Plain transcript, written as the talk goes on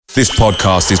This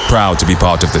podcast is proud to be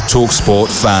part of the TalkSport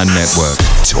Fan Network.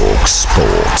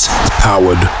 TalkSport.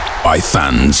 Powered by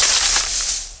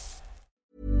fans.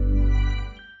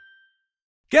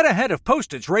 Get ahead of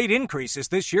postage rate increases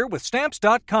this year with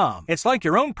Stamps.com. It's like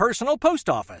your own personal post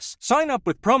office. Sign up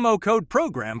with promo code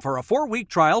PROGRAM for a 4-week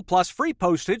trial plus free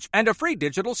postage and a free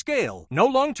digital scale. No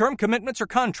long-term commitments or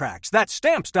contracts. That's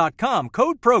Stamps.com,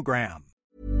 code PROGRAM.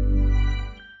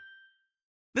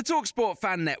 The TalkSport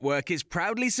Fan Network is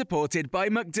proudly supported by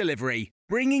McDelivery,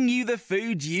 bringing you the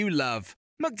food you love.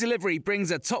 McDelivery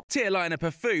brings a top-tier lineup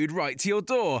of food right to your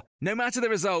door. No matter the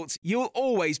result, you'll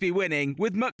always be winning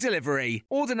with McDelivery.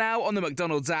 Order now on the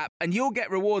McDonald's app and you'll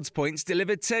get rewards points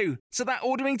delivered too. So that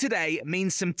ordering today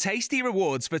means some tasty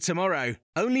rewards for tomorrow.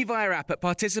 Only via app at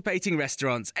participating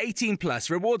restaurants. 18 plus.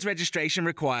 Rewards registration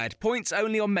required. Points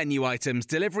only on menu items.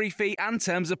 Delivery fee and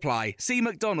terms apply. See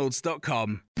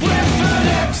mcdonalds.com. Brentford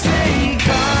FC,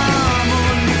 come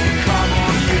on, you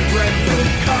Brentford,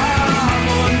 come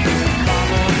on,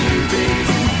 you bees,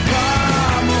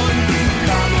 come on,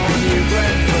 you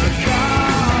Brentford,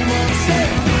 come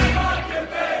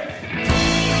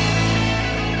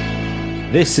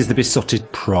on, This is the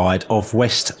Besotted Pride of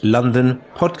West London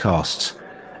podcast.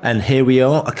 And here we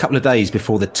are, a couple of days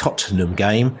before the Tottenham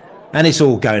game, and it's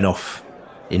all going off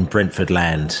in Brentford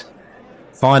land.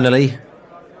 Finally,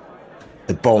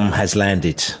 the bomb has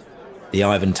landed.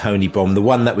 The Toney bomb, the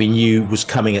one that we knew was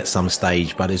coming at some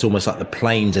stage, but it's almost like the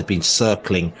planes had been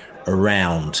circling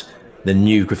around the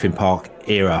new Griffin Park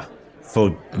era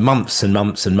for months and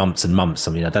months and months and months.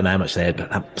 I mean, I don't know how much they had,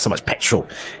 but so much petrol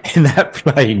in that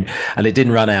plane, and it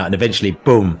didn't run out. And eventually,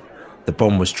 boom, the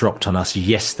bomb was dropped on us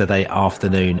yesterday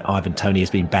afternoon. Toney has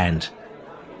been banned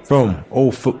from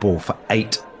all football for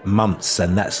 8 months,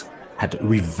 and that's had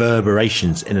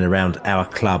reverberations in and around our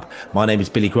club. My name is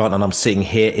Billy Grant and I'm sitting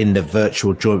here in the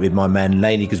virtual joint with my man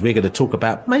Laney, because we're going to talk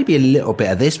about maybe a little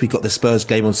bit of this. We've got the Spurs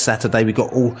game on Saturday. We've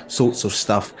got all sorts of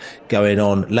stuff going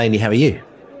on. Laney, how are you?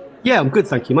 Yeah, I'm good,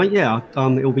 thank you, mate. Yeah,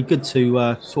 it'll be good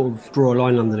to sort of draw a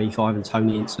line underneath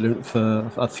Toney incident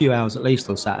for a few hours at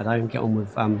least on Saturday and get on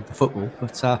with the football.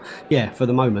 But yeah, for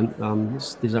the moment,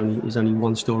 there's only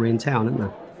one story in town, isn't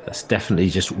there? That's definitely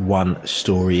just one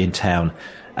story in town,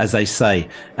 as they say.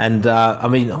 And I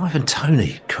mean,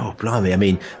 Toney, God blimey. I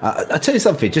mean, I'll tell you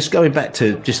something, just going back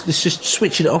to let's just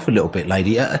switching it off a little bit,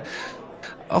 lady. I've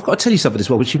got to tell you something as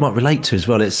well, which you might relate to as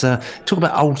well. It's talk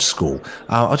about old school.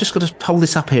 I just got to hold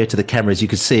this up here to the camera, as you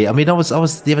can see. I mean, I was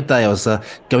the other day, I was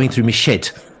going through my shed.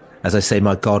 As I say,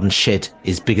 my garden shed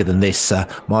is bigger than this.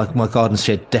 My garden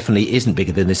shed definitely isn't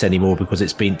bigger than this anymore, because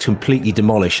it's been completely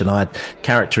demolished, and I had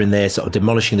character in there sort of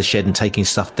demolishing the shed and taking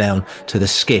stuff down to the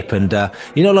skip. And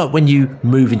like when you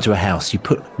move into a house, you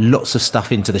put lots of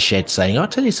stuff into the shed saying, I'll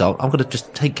tell you so, I'm going to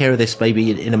just take care of this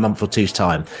maybe in a month or two's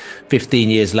time.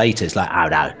 15 years later, it's like, oh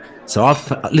no. So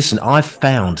I've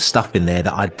found stuff in there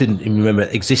that I didn't even remember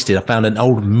existed. I found an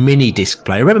old mini disc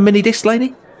player. Remember mini disc,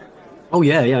 lady? Oh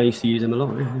yeah, I used to use them a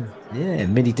lot. Yeah,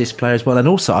 mini disc player as well. And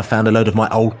also I found a load of my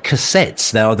old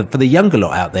cassettes. Now, for the younger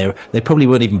lot out there, they probably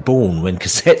weren't even born when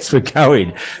cassettes were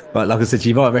going. But like I said,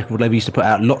 you might record label used to put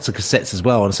out lots of cassettes as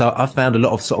well. And so I found a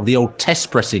lot of sort of the old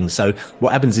test pressings. So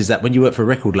what happens is that when you work for a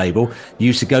record label, you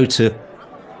used to go to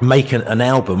make an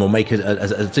album or make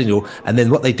a single, and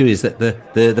then what they do is that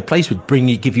the place would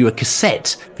give you a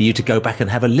cassette for you to go back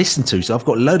and have a listen to. So I've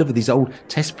got a load of these old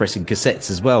test pressing cassettes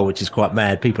as well, which is quite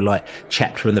mad. People like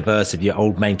Chapter and the Verse, of your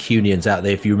old Mancunians out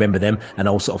there, if you remember them, and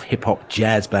old sort of hip hop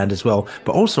jazz band as well.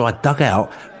 But also I dug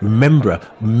out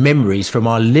memories from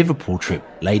our Liverpool trip,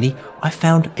 lady. I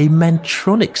found a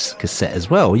Mantronics cassette as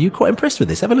well. Are you quite impressed with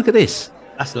this? Have a look at this.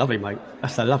 That's lovely, mate.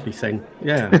 That's a lovely thing.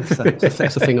 Yeah, that's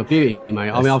a thing of beauty,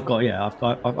 mate. I mean, I don't think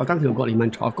I've got any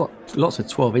mentor. I've got lots of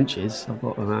 12 inches. I've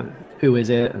got Who Is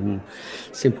It and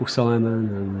Simple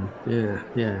Simon and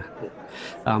yeah.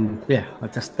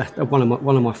 That's one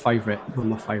of my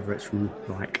favourites from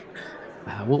like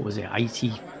what was it,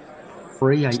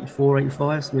 83, 84,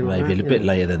 85, something like that. Maybe a bit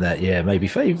later than that, yeah. Maybe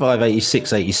 85,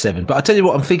 86, 87. But I tell you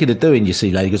what I'm thinking of doing, you see,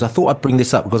 lady, because I thought I'd bring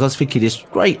this up, because I was thinking it's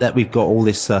great that we've got all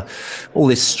this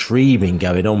streaming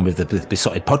going on with the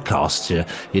Besotted podcast,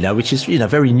 which is,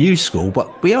 very new school,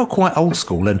 but we are quite old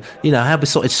school. And, how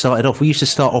Besotted started off, we used to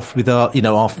start off with our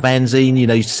fanzine,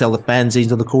 used to sell the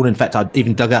fanzines on the corner. In fact, I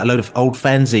even dug out a load of old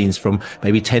fanzines from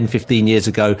maybe 10, 15 years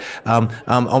ago,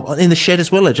 in the shed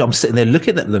as well. I'm sitting there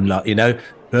looking at them like,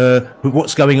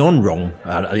 what's going on,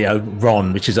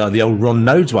 Ron, which is the old Ron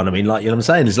Nodes one. I mean, like, what I'm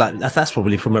saying is like, that's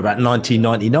probably from about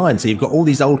 1999. So you've got all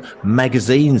these old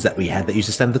magazines that we had that used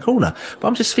to stand in the corner. But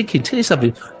I'm just thinking, tell you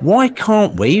something, why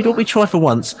can't we, don't we try for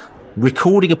once,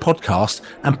 recording a podcast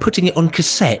and putting it on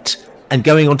cassette and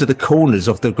going onto the corners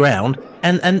of the ground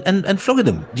and flogging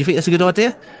them. Do you think that's a good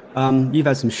idea? You've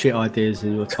had some shit ideas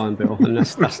in your time, Bill, and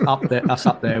that's up there. That's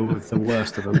up there with the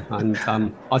worst of them. And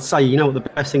I'd say, you know what the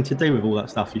best thing to do with all that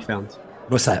stuff you found?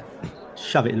 What's that?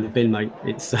 Shove it in the bin, mate.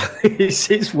 It's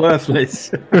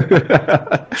worthless.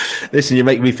 Listen, you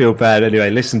make me feel bad anyway.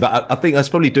 Listen, but I think I was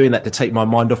probably doing that to take my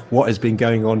mind off what has been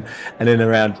going on and then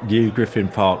around New Griffin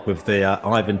Park with the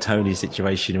Ivan Toney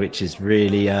situation, which is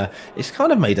really, it's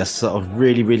kind of made us sort of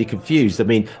really, really confused. I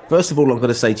mean, first of all, I'm going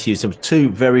to say to you, some two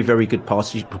very, very good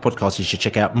podcasts you should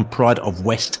check out on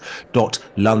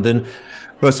prideofwest.london.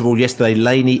 First of all, yesterday,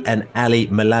 Lainey and Ali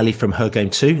Malali from Her Game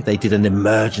 2, they did an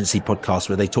emergency podcast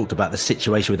where they talked about the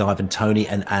situation with Ivan Toney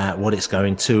and what's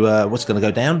going to go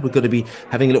down. We're going to be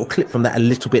having a little clip from that a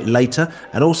little bit later.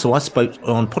 And also, I spoke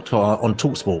on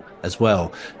TalkSport as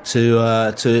well to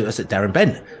Darren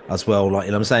Bent as well. Like,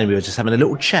 you know what I'm saying, we were just having a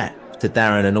little chat to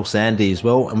Darren and also Andy as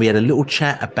well, and we had a little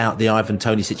chat about the Ivan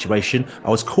Toney situation.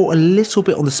 I was caught a little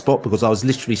bit on the spot because I was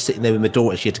literally sitting there with my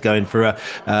daughter. She had to go in for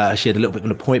she had a little bit of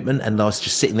an appointment, and I was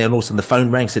just sitting there, and also the phone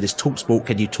rang, said it's TalkSport,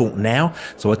 can you talk now?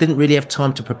 So I didn't really have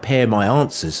time to prepare my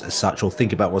answers as such or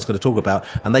think about what I was going to talk about,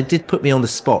 and they did put me on the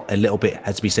spot a little bit,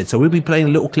 as we said. So we'll be playing a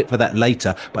little clip for that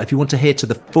later, but if you want to hear to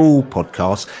the full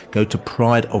podcast, go to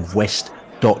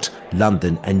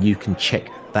prideofwest.london and you can check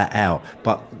that out.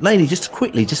 But Lainey, just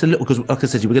quickly, just a little, because like I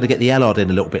said, we're going to get the Allard in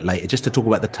a little bit later just to talk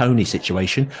about the Toney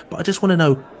situation, but I just want to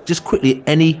know, just quickly,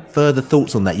 any further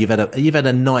thoughts on that? You've had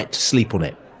a night to sleep on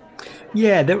it.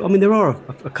 Yeah, there are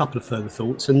a couple of further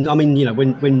thoughts, and I mean, you know,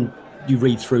 when you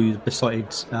read through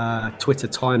besides Twitter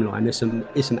timeline, there's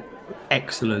some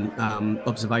excellent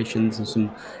observations and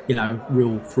some, you know,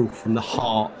 real from the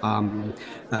heart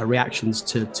reactions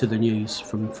to the news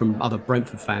from other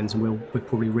Brentford fans, and we'll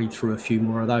probably read through a few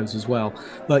more of those as well.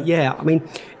 But yeah, I mean,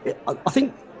 I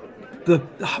think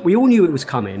we all knew it was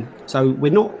coming, so we're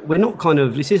not kind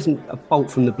of, this isn't a bolt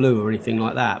from the blue or anything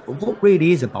like that. But what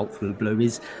really is a bolt from the blue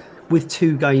is, with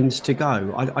 2 games to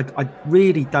go, I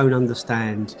really don't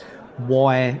understand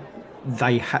why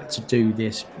they had to do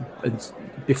this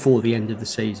before the end of the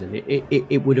season.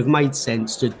 It would have made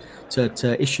sense to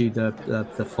issue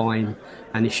the fine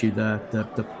and issue the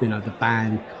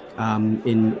ban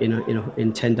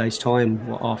in 10 days'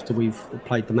 time after we've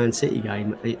played the Man City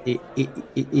game. It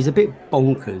is a bit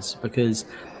bonkers because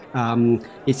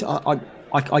it's.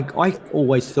 I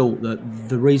always thought that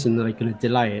the reason that they're going to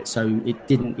delay it so it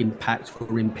didn't impact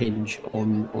or impinge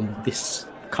on this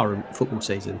current football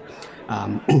season.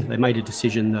 They made a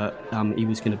decision that he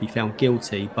was going to be found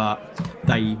guilty, but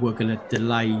they were going to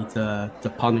delay the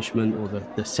punishment or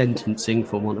the sentencing,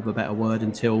 for want of a better word,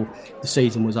 until the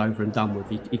season was over and done with.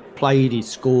 He played, he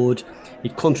scored, he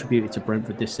contributed to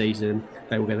Brentford this season.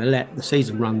 They were going to let the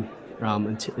season run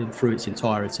through its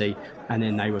entirety, and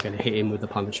then they were going to hit him with the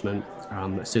punishment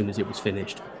as soon as it was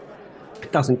finished.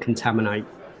 It doesn't contaminate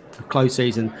the close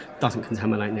season, doesn't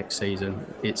contaminate next season.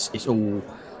 It's all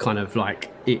kind of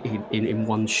like in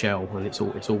one shell, and it's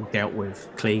all dealt with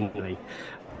cleanly.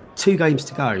 2 games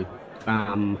to go,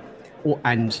 and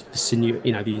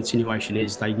the insinuation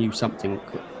is they knew something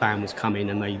ban was coming,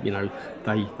 and they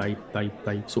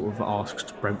sort of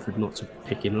asked Brentford not to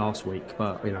pick him last week,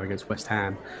 but against West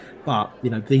Ham. But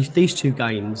these 2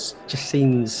 games just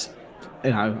seems,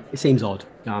 it seems odd.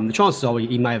 The chances are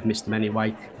he may have missed them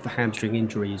anyway if the hamstring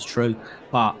injury is true,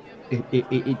 but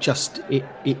it just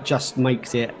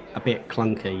makes it a bit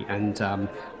clunky, and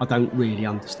I don't really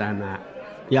understand that.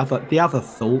 The other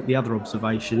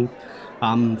observation,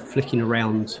 flicking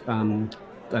around and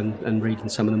reading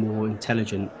some of the more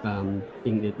intelligent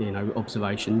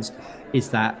observations, is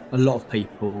that a lot of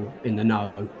people in the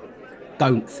know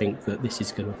don't think that this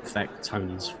is going to affect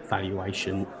Toney's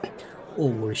valuation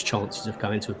or his chances of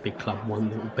going to a big club one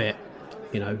little bit.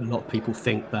 A lot of people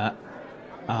think that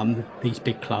these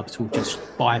big clubs will just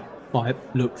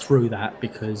look through that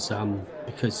because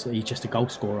he's just a goal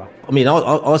scorer. I mean, I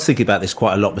was thinking about this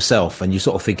quite a lot myself, and you're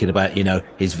sort of thinking about,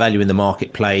 his value in the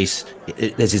marketplace.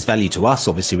 There's his value to us,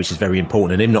 obviously, which is very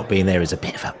important, and him not being there is a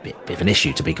bit of an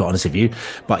issue, to be quite honest with you.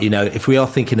 But, if we are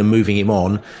thinking of moving him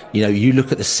on, you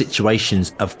look at the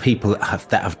situations of people that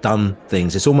have done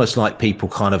things. It's almost like people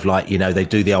kind of like, they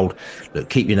do the old, look,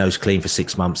 keep your nose clean for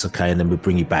 6 months, okay, and then we'll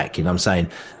bring you back. I'm saying?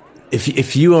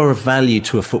 If you are of value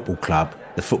to a football club,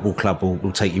 the football club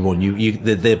will take you on.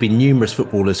 There have been numerous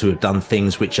footballers who have done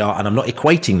things which are, and I'm not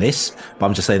equating this, but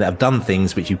I'm just saying that have done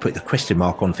things which you put the question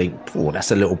mark on, think, oh,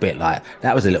 that's a little bit like,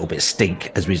 that was a little bit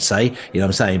stink, as we'd say, you know what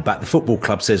I'm saying? But the football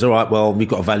club says, all right, well, we've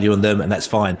got a value on them and that's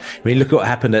fine. I mean, look at what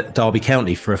happened at Derby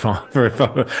County for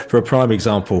a prime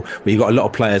example, where you've got a lot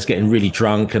of players getting really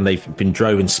drunk and they've been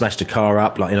drove and smashed a car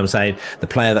up. Like, you know what I'm saying? The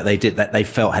player that they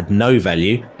felt had no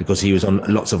value because he was on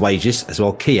lots of wages as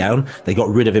well, Keown, they got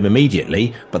rid of him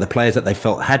immediately. But the players that they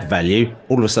felt had value,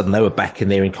 all of a sudden they were back in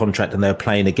there in contract and they were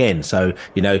playing again. So,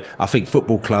 you know, I think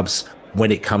football clubs,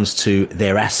 when it comes to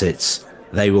their assets,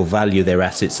 they will value their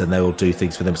assets and they will do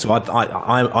things for them. So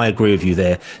I agree with you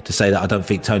there to say that I don't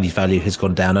think Toney's value has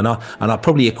gone down. And I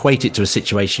probably equate it to a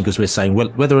situation because we're saying, well,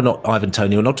 whether or not Ivan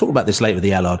Toney, and I'll talk about this later with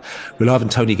the Allard, will Ivan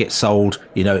Toney get sold,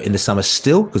 you know, in the summer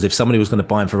still? Because if somebody was going to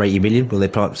buy him for 80 million, will they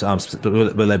buy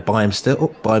him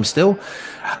still?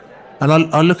 And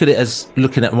I look at it as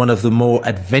looking at one of the more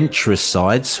adventurous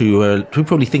sides who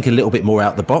probably think a little bit more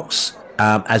out the box,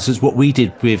 as is what we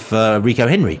did with Rico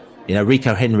Henry. You know,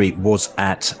 Rico Henry was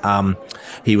at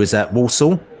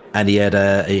Walsall, and he had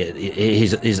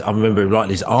his I remember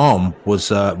rightly, his arm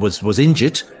was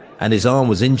injured. And his arm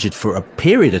was injured for a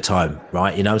period of time,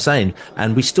 right? You know what I'm saying?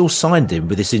 And we still signed him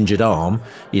with this injured arm,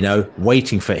 you know,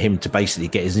 waiting for him to basically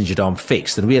get his injured arm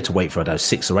fixed. And we had to wait for, I don't know,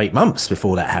 6 or 8 months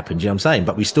before that happened, you know what I'm saying?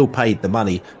 But we still paid the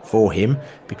money for him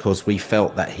because we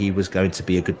felt that he was going to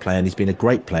be a good player, and he's been a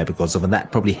great player because of, and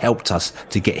that probably helped us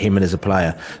to get him in as a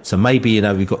player. So maybe, you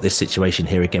know, we've got this situation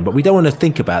here again, but we don't want to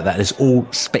think about that. It's all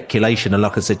speculation. And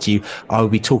like I said to you, I will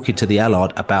be talking to the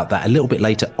Allard about that a little bit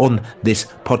later on this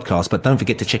podcast. But don't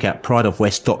forget to check out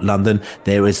prideofwest.london.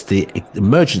 There is the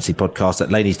emergency podcast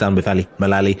that Laney's done with Ali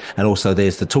Malali, and also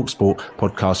there's the TalkSport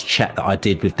podcast chat that I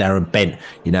did with Darren Bent,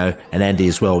 you know, and Andy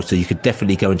as well. So you could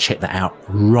definitely go and check that out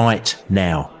right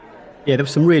now. Yeah, there were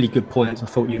some really good points I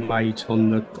thought you made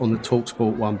on the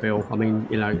TalkSport one, Bill. I mean,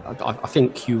 you know, I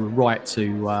think you were right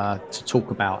to talk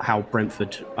about how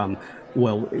Brentford.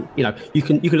 Well, you know, you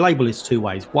can label this 2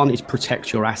 ways. One is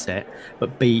protect your asset,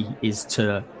 but B is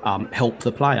to help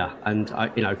the player. And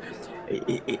you know,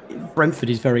 Brentford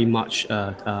is very much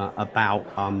about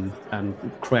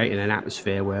creating an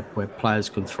atmosphere where players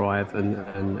can thrive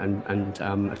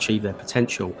and achieve their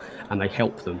potential, and they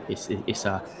help them. It's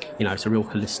a, you know, it's a real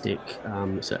holistic.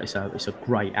 It's a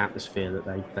great atmosphere that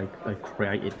they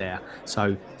created there.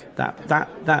 So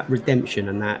that redemption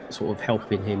and that sort of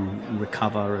helping him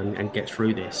recover and get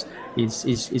through this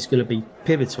is going to be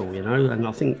pivotal, you know. And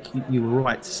I think you were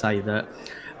right to say that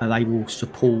they will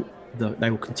support. They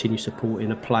will continue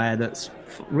supporting a player that's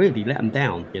really let them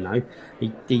down. You know,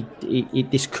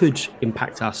 this could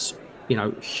impact us, you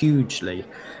know, hugely.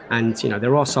 And you know,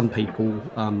 there are some people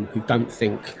who don't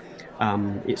think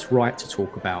it's right to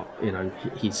talk about, you know,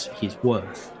 his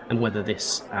worth and whether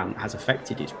this has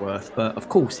affected his worth. But of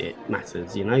course, it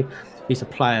matters. You know, he's a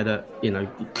player that, you know,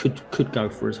 could go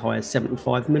for as high as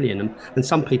 75 million, and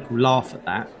some people laugh at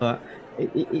that, but.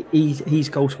 His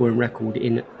goal scoring record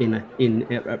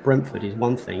at Brentford is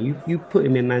one thing. You put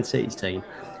him in Man City's team,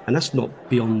 and that's not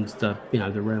beyond the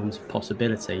realms of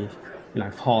possibility. You know,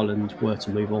 if Haaland were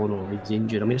to move on or he's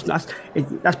injured, I mean,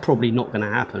 that's probably not going to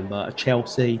happen. But a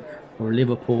Chelsea or a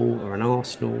Liverpool or an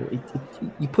Arsenal,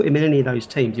 you put him in any of those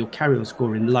teams, he'll carry on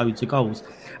scoring loads of goals,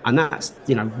 and that's,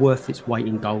 you know, worth its weight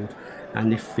in gold.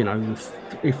 And if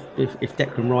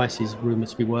Declan Rice is rumoured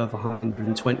to be worth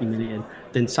 120 million,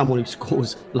 then someone who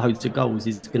scores loads of goals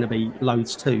is going to be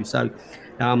loads too. So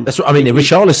that's what I mean.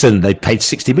 Richarlison, they paid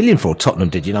 60 million for. Tottenham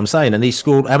did, you know what I'm saying? And he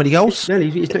scored how many goals? No,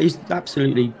 he's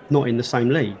absolutely not in the same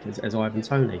league as Ivan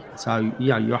Toney. So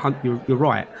yeah, you're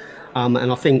right. And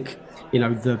I think, you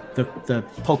know, the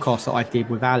podcast that I did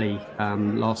with Ali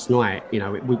last night, you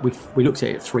know, we looked at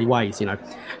it 3 ways. You know,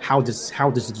 how does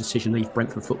the decision leave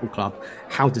Brentford Football Club?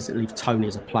 How does it leave Toney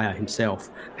as a player himself?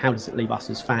 How does it leave us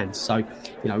as fans? So, you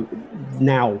know,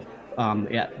 now,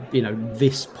 you know,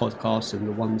 this podcast and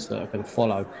the ones that are going to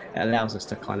follow, it allows us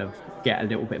to kind of get a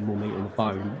little bit more meat on the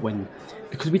bone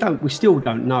because we still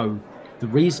don't know the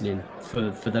reasoning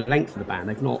for the length of the ban.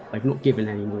 They've not given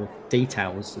any more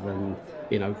details than,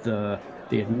 you know, the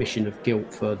admission of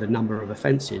guilt for the number of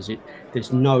offences.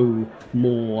 There's no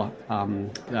more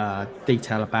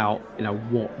detail about, you know,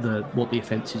 what the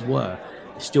offences were.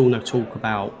 There's still no talk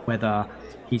about whether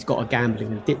he's got a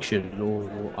gambling addiction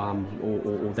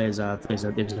or there's a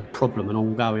problem, an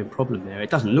ongoing problem there.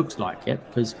 It doesn't look like it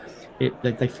because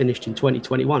they finished in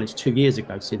 2021. It's 2 years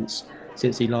ago since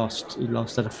he last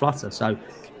had a flutter. So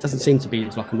it doesn't seem to be,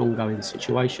 it's like an ongoing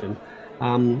situation.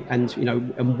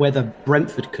 And whether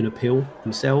Brentford can appeal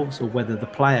themselves or whether the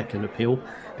player can appeal,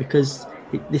 because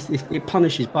it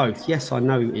punishes both. Yes, I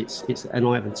know it's an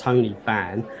Ivan Toney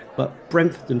ban, but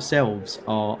Brentford themselves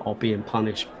are being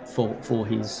punished for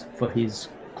his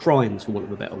crimes, for want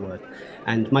of a better word.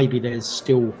 And maybe there's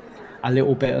still a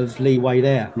little bit of leeway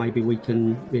there. Maybe we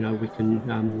can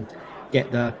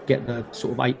get the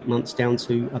sort of 8 months down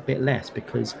to a bit less,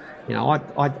 because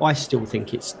I still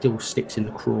think it still sticks in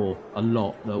the craw a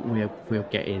lot that we're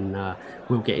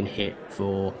getting hit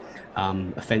for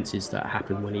offences that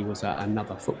happened when he was at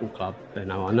another football club. I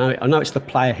know it's the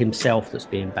player himself that's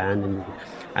being banned,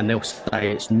 and they'll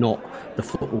say it's not the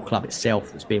football club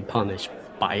itself that's being punished,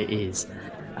 but it is.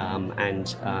 You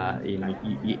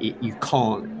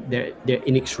can't. They're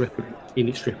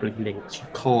inextricably linked. You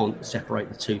can't separate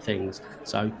the two things.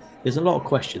 So there's a lot of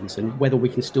questions, and whether we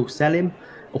can still sell him,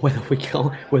 or whether we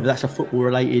can't, whether that's a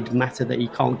football-related matter that he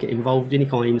can't get involved in. He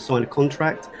can't even sign a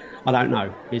contract. I don't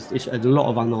know. It's a lot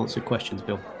of unanswered questions,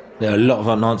 Bill. There are a lot of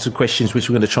unanswered questions, which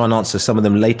we're going to try and answer some of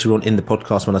them later on in the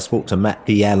podcast when I spoke to Matt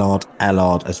P. Allard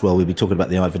as well. We'll be talking about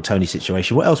the Ivan Toney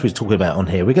situation. What else are we talking about on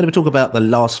here? We're going to be talking about the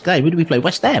last game. Who did we play?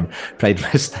 West Ham. Played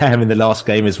West Ham in the last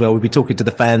game as well. We'll be talking to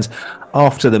the fans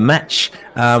after the match,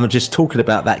 just talking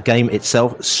about that game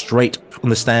itself, straight from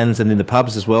the stands and in the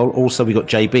pubs as well. Also, we got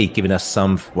JB giving us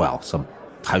some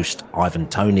post Ivan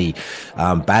Toney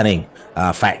banning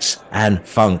facts and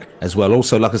funk as well.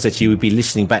 Also, like I said to you, we'd be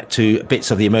listening back to bits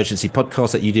of the emergency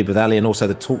podcast that you did with Ali, and also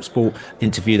the TalkSport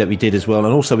interview that we did as well.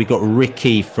 And also we got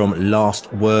Ricky from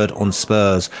Last Word on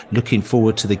Spurs, looking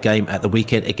forward to the game at the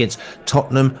weekend against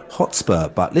Tottenham Hotspur.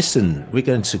 But listen, we're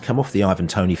going to come off the Ivan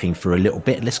Toney thing for a little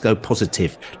bit. Let's go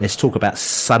positive. Let's talk about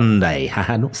Sunday,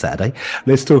 not Saturday.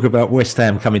 Let's talk about West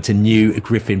Ham coming to New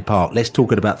Griffin Park. Let's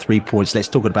talk about 3 points. Let's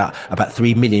talk about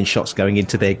 3 million shots going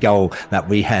into their goal that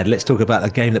we had. Let's talk about a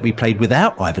game that we played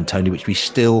without Ivan Toney, which we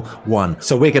still won.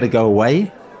 So we're going to go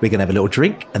away, we're going to have a little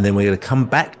drink, and then we're going to come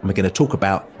back and we're going to talk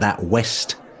about that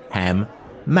West Ham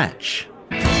match.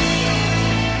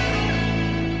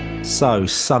 So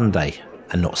Sunday,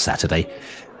 and not Saturday,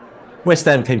 West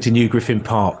Ham came to New Griffin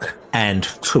Park, and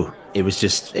it was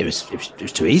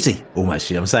too easy, almost.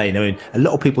 You know what I'm saying? I mean, a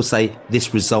lot of people say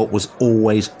this result was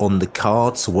always on the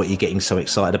cards, so what are you getting so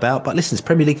excited about? But listen, it's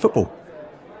Premier League football.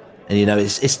 And,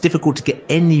 it's difficult to get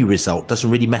any result. Doesn't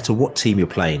really matter what team you're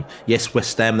playing. Yes,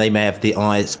 West Ham, they may have the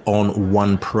eyes on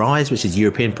one prize, which is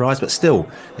European prize, but still,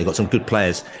 they've got some good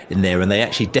players in there. And they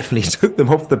actually definitely took them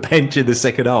off the bench in the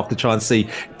second half to try and see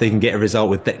if they can get a result,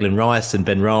 with Declan Rice and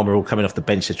Ben Rama all coming off the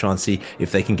bench to try and see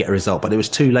if they can get a result. But it was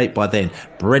too late by then.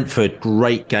 Brentford,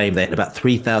 great game. They had about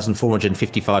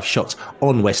 3,455 shots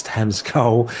on West Ham's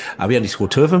goal. We only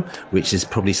scored 2 of them, which is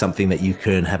probably something that you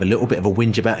can have a little bit of a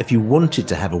whinge about if you wanted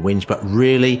to have a whinge. But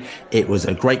really, it was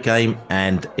a great game,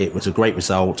 and it was a great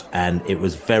result, and it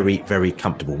was very, very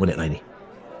comfortable, wasn't it, Laney?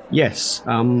 Yes.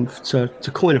 To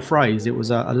coin a phrase, it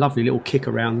was a lovely little kick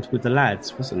around with the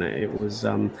lads, wasn't it? It was.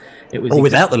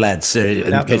 Without the lads. In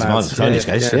the case of Ivan Toney's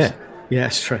case, yeah. Yeah,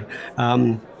 it's true.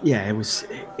 It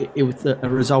was a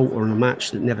result or a match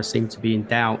that never seemed to be in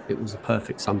doubt. It was a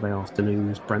perfect Sunday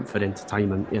afternoon's Brentford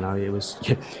entertainment. It was.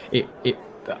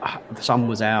 The sun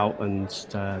was out, and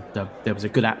there was a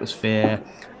good atmosphere,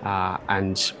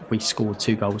 and we scored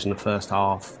 2 goals in the first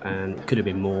half, and it could have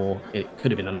been more. It could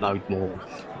have been a load more.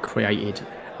 It created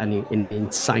an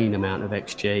insane amount of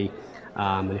XG,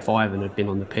 and if Ivan had been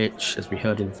on the pitch, as we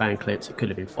heard in the fan clips, it could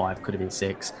have been 5, could have been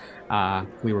 6.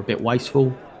 We were a bit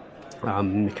wasteful.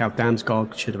 Mikhail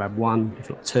Damsgaard should have had 1, if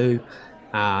not 2,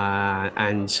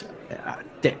 and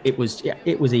it was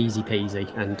easy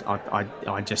peasy, and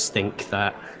I just think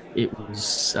that it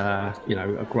was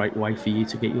a great way for you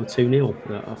to get your 2-0.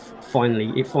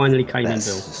 It finally came in,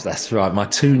 Bill. That's right. My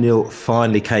 2-0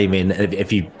 finally came in.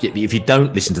 If you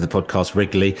don't listen to the podcast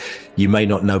regularly, you may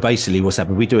not know basically what's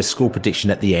happened. We do a score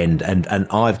prediction at the end, and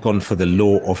I've gone for the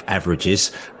law of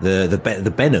averages,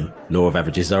 the Benham law of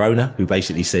averages. Our owner, who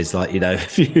basically says, like,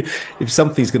 if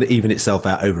something's going to even itself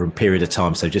out over a period of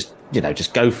time, so just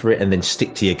go for it and then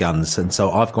stick to your guns. And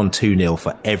so I've gone 2-0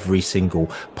 for every single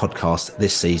podcast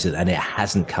this season, and it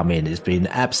hasn't come in. It's been an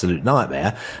absolute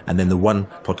nightmare. And then the one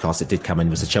podcast that did come in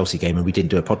was the Chelsea game, and we didn't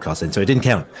do a podcast then, so it didn't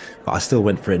count. But I still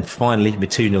went for it, and finally my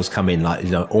 2-0's come in,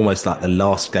 almost like the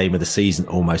last game of the season.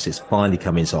 Almost, it's finally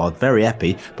come in, so I'm very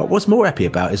happy. But what's more happy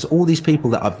about is all these people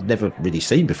that I've never really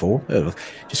seen before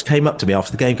just came up to me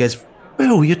after the game, goes,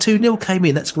 Well, your 2-0 came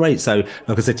in. That's great. So,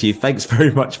 like I said to you, thanks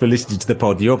very much for listening to the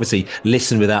pod. You obviously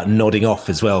listen without nodding off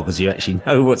as well, because you actually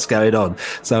know what's going on.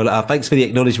 So thanks for the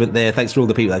acknowledgement there. Thanks for all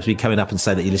the people that have been coming up and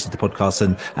saying that you listen to the podcast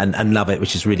and love it,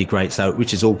 which is really great. So,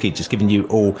 which is all key. Just giving you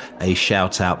all a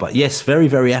shout out. But yes, very,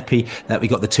 very happy that we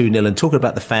got the 2-0. And talking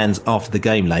about the fans after the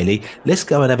game, Laylee, let's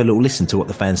go and have a little listen to what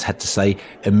the fans had to say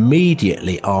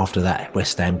immediately after that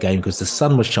West Ham game, because the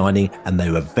sun was shining and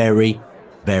they were very,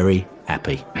 very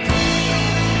happy.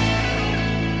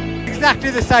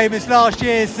 Exactly the same as last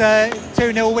year's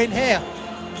 2-0 win here.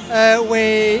 They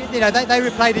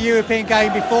replayed a European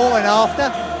game before and after.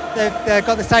 They've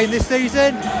got the same this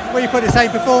season. We put the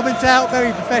same performance out,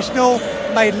 very professional,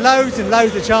 made loads and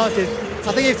loads of chances.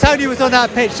 I think if Toney was on that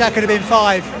pitch, that could have been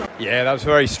 5. Yeah, that was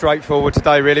very straightforward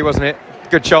today, really, wasn't it?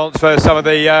 Good chance for some of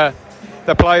the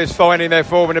players finding their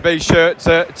form in a B shirt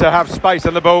to have space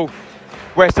on the ball.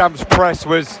 West Ham's press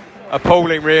was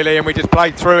appalling, really, and we just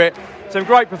played through it. Some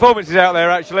great performances out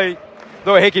there, actually.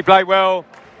 Thought Hickey played well,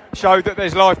 showed that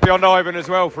there's life beyond Ivan as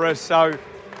well for us. So,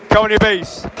 come on, your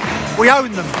bees. We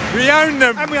own them. We own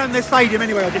them. And we own their stadium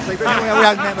anyway, obviously. But anyway, we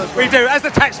own them as well. We do, as the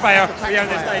taxpayer, we own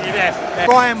their stadium, yeah.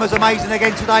 Brian was amazing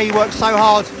again today. He worked so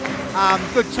hard.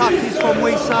 Good touches from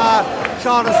Wisa.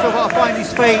 Charles still got to find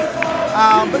his feet.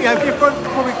 Different.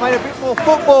 Probably played a bit more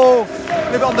football.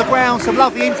 A little bit on the ground. Some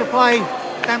lovely interplay.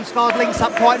 Damsgaard links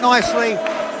up quite nicely.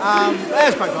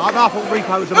 There's great. I thought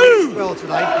Rico was amazing as well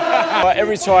today.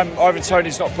 Every time Ivan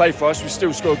Toney's not played for us, we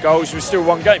still score goals, we still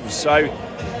won games. So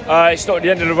it's not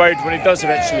the end of the road when he does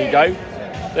eventually go.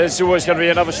 There's always going to be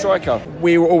another striker.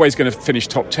 We were always going to finish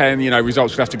top 10.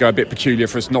 Results would have to go a bit peculiar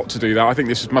for us not to do that. I think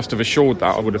this must have assured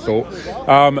that, I would have thought.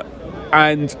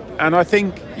 And I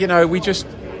think,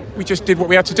 we just did what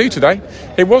we had to do today.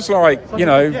 It was like,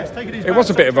 it was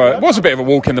a bit of a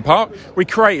walk in the park. We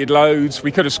created loads. We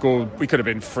could have scored. We could have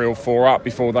been 3 or 4 up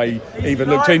before they even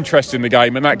looked interested in the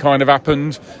game, and that kind of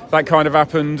happened.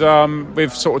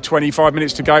 With sort of 25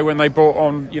 minutes to go when they brought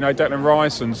on, Declan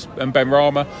Rice and Ben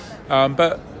Rama.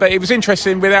 But it was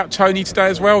interesting without Toney today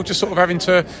as well, just sort of having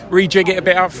to rejig it a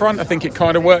bit out front. I think it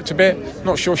kind of worked a bit.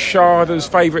 Not sure Sharda's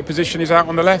favourite position is out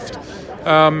on the left.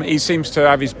 He seems to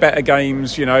have his better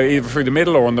games, either through the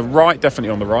middle or on the right, definitely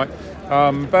on the right.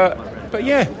 But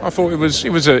yeah, I thought it was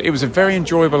a very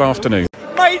enjoyable afternoon.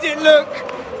 Made it look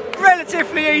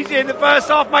relatively easy in the first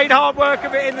half, made hard work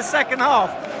of it in the second half.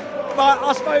 But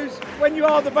I suppose when you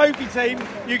are the bogey team,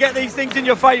 you get these things in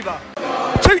your favour.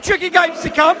 2 tricky games to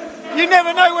come. You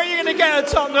never know where you're going to get at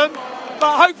Tottenham,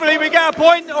 but hopefully we get a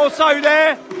point or so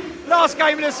there. Last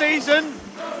game of the season,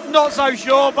 not so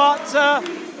sure, but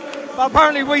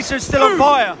apparently Wisa's still on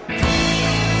fire.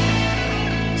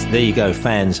 So there you go,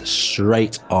 fans,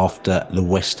 straight after the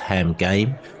West Ham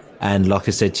game. And like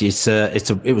I said,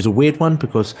 it was a weird one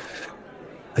because,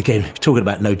 again, talking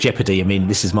about no jeopardy. I mean,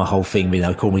 this is my whole thing.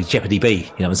 Call me Jeopardy B. You know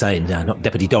what I'm saying? No, not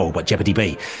Deputy Dog, but Jeopardy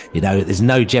B. There's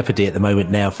no jeopardy at the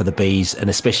moment now for the Bees, and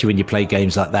especially when you play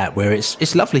games like that where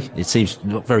it's lovely. It seems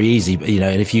not very easy, but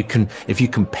and if you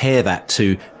compare that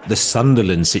to the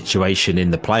Sunderland situation in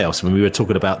the playoffs, when we were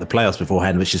talking about the playoffs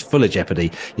beforehand, which is full of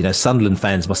jeopardy, Sunderland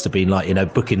fans must have been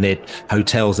like, booking their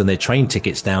hotels and their train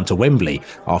tickets down to Wembley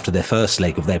after their first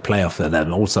leg of their playoff. And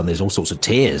then all of a sudden there's all sorts of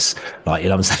tears, like,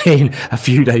 what I'm saying, a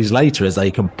few days later as they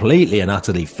completely and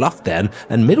utterly fluffed down.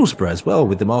 And Middlesbrough as well,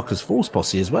 with the Marcus Force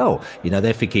posse as well.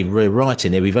 They're thinking, we're right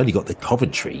in here. We've only got the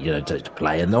Coventry, to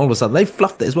play. And all of a sudden they've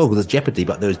fluffed it as well because there's jeopardy,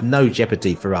 but there's no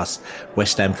jeopardy for us.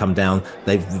 West Ham come down.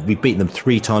 We've beaten them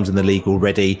 3 times in the league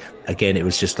already. Again, it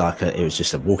was just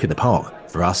a walk in the park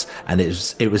for us, and it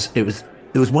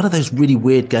was one of those really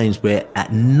weird games where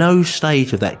at no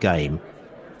stage of that game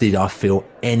did I feel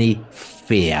any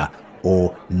fear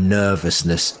or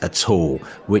nervousness at all,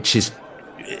 which is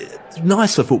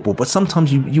nice for football, but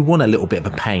sometimes you want a little bit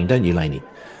of a pain, don't you, Laney?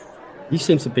 You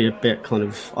seem to be a bit kind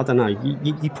of, I don't know,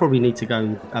 you probably need to go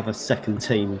and have a second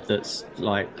team that's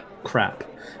like crap.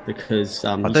 Because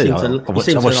I watched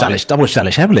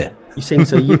Salish heavily. You seem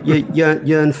to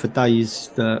yearn for days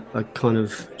that are kind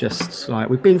of just like,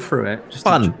 we've been through it. Just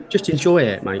fun. Just enjoy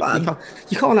it, mate.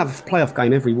 You can't have a playoff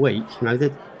game every week.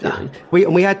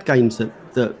 We had games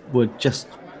that were just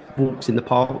walks in the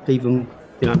park, even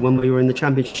when we were in the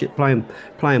Championship playing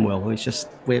well. It's just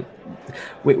it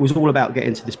was all about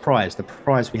getting to this prize. The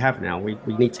prize we have now, we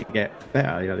need to get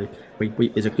better.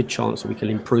 There's a good chance that we can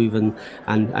improve and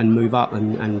move up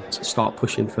and start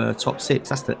pushing for top 6.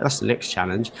 That's the next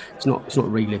challenge. It's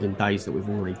not reliving days that we've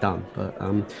already done, but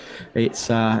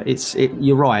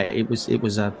you're right. It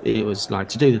was like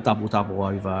to do the double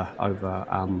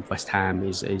over West Ham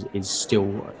is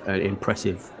still an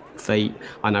impressive feet.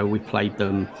 I know we played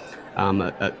them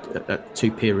at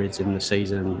 2 periods in the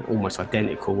season, almost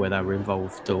identical, where they were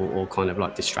involved or kind of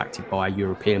like distracted by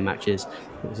European matches.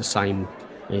 It was the same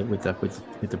with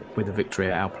the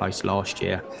victory at our place last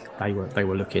year. They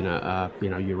were looking at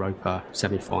Europa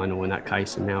semi-final in that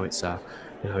case, and now it's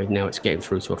now it's getting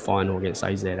through to a final against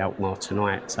AZ Alkmaar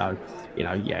tonight. So you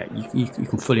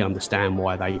can fully understand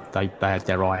why they had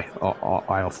their eye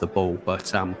off the ball,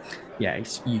 but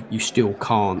you still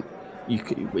can't.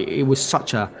 It was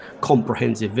such a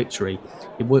comprehensive victory.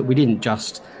 We didn't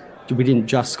just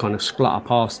kind of splutter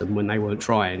past them when they weren't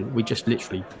trying. We just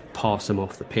literally passed them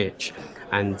off the pitch,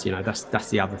 and that's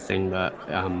the other thing that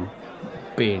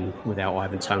being without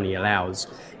Ivan Toney allows,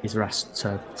 is for us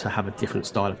to have a different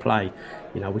style of play.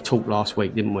 We talked last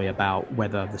week, didn't we, about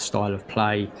whether the style of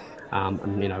play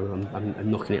and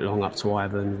knocking it long up to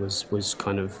Ivan was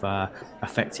kind of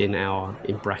affecting our,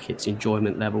 in brackets,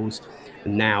 enjoyment levels.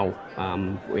 And now,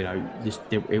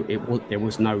 there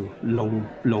was no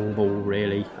long ball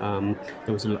really.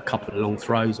 There was a couple of long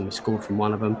throws, and we scored from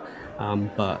one of them.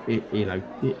 But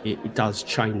it does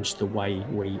change the way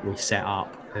we set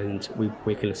up, and we're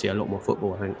going to see a lot more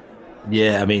football, I think.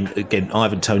 Yeah, I mean, again,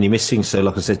 Ivan Toney missing. So,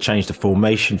 like I said, changed the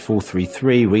formation,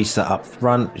 4-3-3. Reset up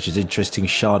front, which is interesting.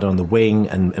 Sharda on the wing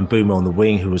and Boomer on the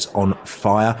wing, who was on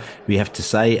fire, we have to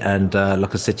say. And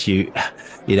like I said to you,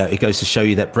 it goes to show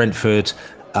you that Brentford,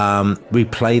 we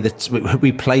play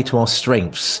to our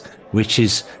strengths, which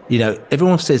is,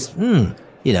 everyone says,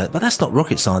 but that's not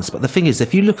rocket science. But the thing is,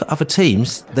 if you look at other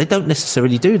teams, they don't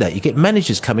necessarily do that. You get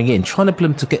managers coming in, trying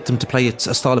to get them to play a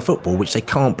style of football which they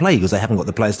can't play because they haven't got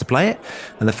the players to play it.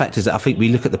 And the fact is that I think we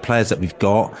look at the players that we've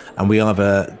got, and we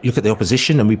either look at the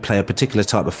opposition and we play a particular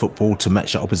type of football to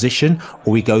match that opposition,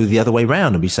 or we go the other way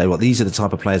round and we say, well, these are the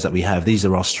type of players that we have. These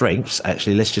are our strengths.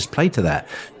 Actually, let's just play to that,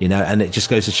 and it just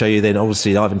goes to show you then,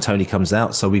 obviously, Ivan Toney comes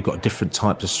out. So we've got different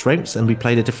types of strengths, and we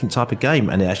played a different type of game,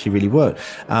 and it actually really worked.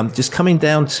 Just coming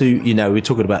down to, we're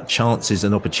talking about chances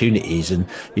and opportunities, and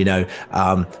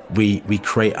we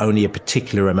create only a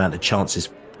particular amount of chances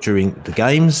during the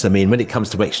games. I mean, when it comes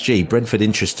to XG, Brentford,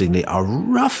 interestingly, are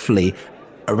roughly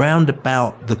around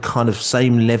about the kind of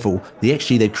same level. The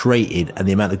XG they've created and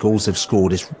the amount of goals they've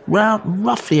scored is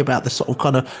roughly about the sort of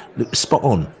kind of spot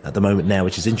on at the moment now,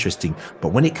 which is interesting. But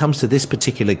when it comes to this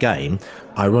particular game,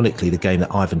 ironically, the game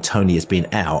that Ivan Toney has been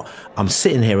out, I'm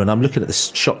sitting here and I'm looking at the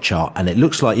shot chart, and it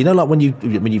looks like, like when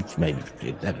you've maybe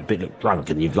have a bit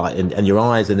drunk and you've and your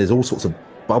eyes, and there's all sorts of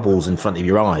bubbles in front of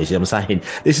your eyes. I'm saying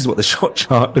this is what the shot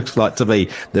chart looks like to me.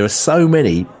 There are so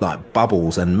many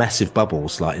bubbles and massive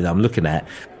bubbles I'm looking at.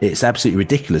 It's absolutely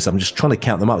ridiculous. I'm just trying to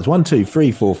count them up. It's 1, 2,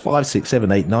 3, 4, 5, 6,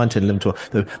 7, 8, 9, 10, 11,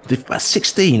 12,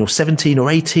 16 or 17 or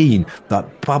 18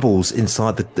 bubbles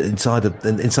inside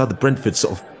the Brentford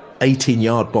sort of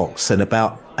 18-yard box, and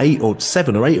about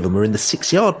 7 or 8 of them are in the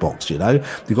 6-yard box.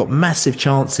 They've got massive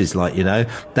chances,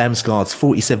 Damsgaard's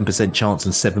 47% chance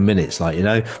in 7 minutes,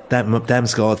 Damsgaard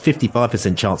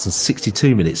 55% chance in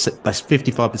 62 minutes. That's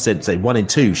 55%, say 1 in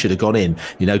 2 should have gone in.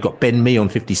 Got Ben Mee on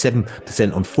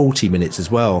 57% on 40 minutes as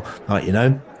well,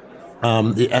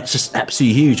 it's just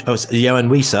absolutely huge. Johan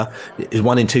Wieser is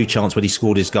 1 in 2 chance when he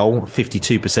scored his goal,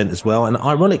 52% as well. And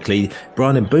ironically,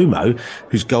 Brian Mbeumo,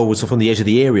 whose goal was off on the edge of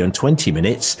the area on 20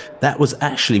 minutes, that was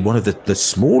actually one of the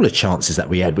smaller chances that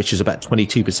we had, which is about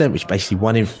 22%, which basically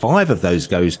 1 in 5 of those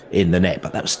goes in the net.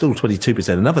 But that was still 22%.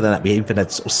 And other than that, we even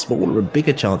had sort of smaller and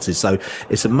bigger chances. So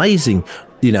it's amazing.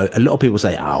 A lot of people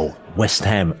say, West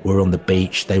Ham were on the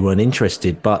beach, they weren't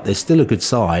interested, but they're still a good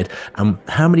side. And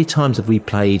how many times have we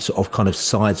played sort of kind of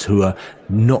sides who are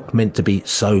not meant to be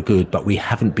so good, but we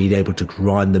haven't been able to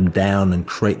grind them down and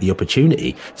create the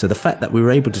opportunity? So the fact that we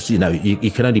were able to,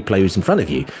 you can only play who's in front of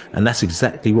you, and that's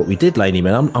exactly what we did, Laney,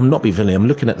 man. I'm not being funny. I'm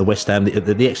looking at the West Ham. The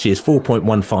XG is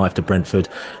 4.15 to Brentford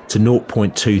to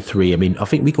 0.23. I mean, I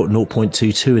think we got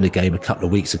 0.22 in a game a couple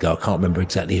of weeks ago. I can't remember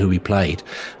exactly who we played,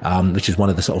 which is one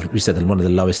of the sort of, we said, one of the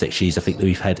lowest XGs I think that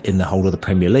we've had in the whole of the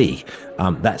Premier League.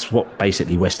 That's what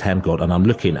basically West Ham got, and I'm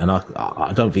looking, and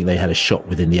I don't think they had a shot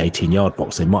within the 18-yard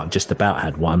box. They might have just about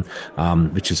had one,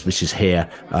 which is here.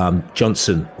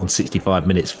 Johnson on 65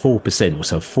 minutes, 4%, or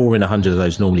so 4 in 100 of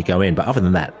those normally go in. But other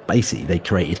than that, basically they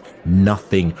created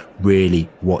nothing really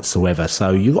whatsoever.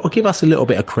 So you've got to give us a little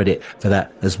bit of credit for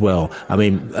that as well. I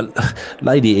mean,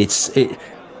 lady,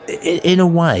 in a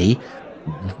way,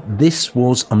 this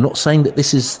was, I'm not saying that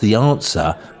this is the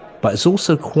answer, but it's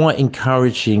also quite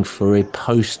encouraging for a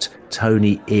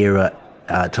post-Toney era,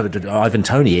 Ivan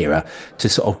Toney era, to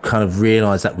sort of kind of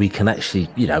realise that we can actually,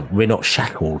 we're not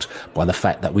shackled by the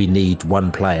fact that we need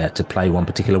one player to play one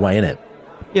particular way, innit?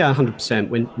 Yeah, 100%.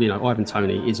 When Ivan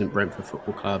Toney isn't Brentford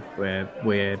Football Club, where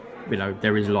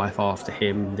there is life after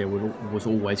him. There was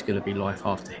always going to be life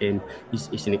after him.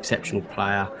 He's an exceptional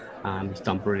player. He's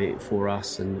done brilliant for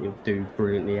us, and he'll do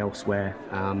brilliantly elsewhere.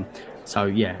 So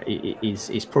yeah,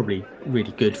 it's probably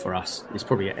really good for us. It's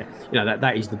probably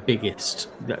that is the biggest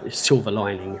silver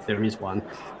lining, if there is one,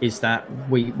 is that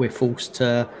we're forced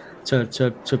to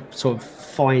sort of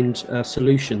find a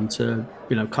solution to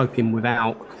coping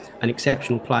without an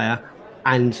exceptional player,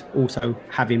 and also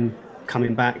have him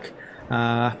coming back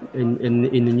in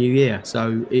the new year.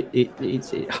 So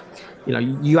you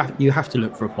have to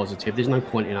look for a positive. There's no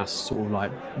point in us sort of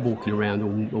like walking around or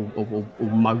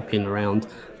moping around,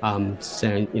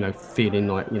 saying feeling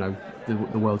like the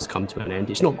world's come to an end.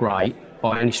 It's not great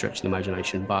by any stretch of the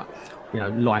imagination, but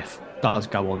life does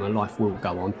go on, and life will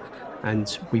go on,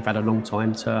 and we've had a long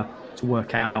time to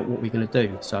work out what we're going to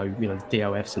do. So the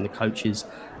DOFs and the coaches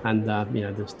and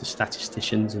the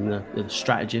statisticians and the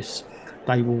strategists,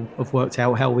 they will have worked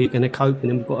out how we're going to cope, and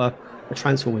then we've got a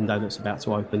transfer window that's about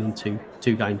to open in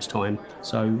two games' time.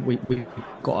 So we've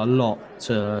got a lot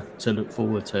to look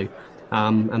forward to,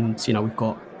 and we've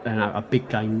got a big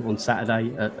game on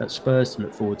Saturday at Spurs to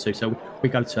look forward to. So we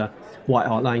go to White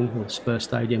Hart Lane, or Spurs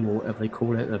Stadium, or whatever they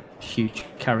call it, a huge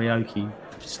karaoke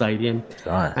stadium,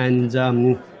 right. And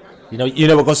you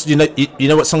know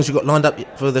what songs you got lined up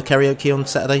for the karaoke on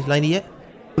Saturday, Laney, yet?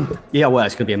 Yeah, well,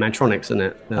 it's going to be a Mantronics, isn't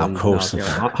it? Of course.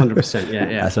 100%,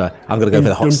 yeah. That's right. I'm going to go for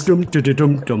the hot...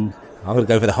 Dum. I'm going to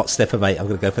go for the hot stepper, mate. I'm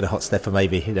going to go for the hot stepper,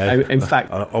 maybe. In fact...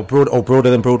 Or broader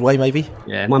than Broadway, maybe?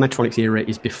 Yeah, my Mantronics era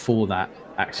is before that,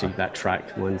 actually, that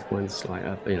track. When's like,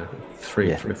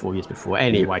 3 or 4 years before.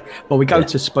 Anyway, but we go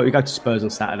to Spurs on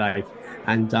Saturday,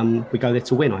 and we go there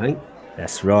to win, I think.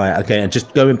 That's right. Okay, and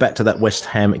just going back to that West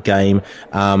Ham game,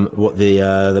 what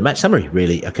the match summary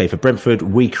really? Okay, for Brentford,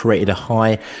 we created a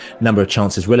high number of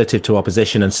chances relative to our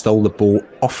possession and stole the ball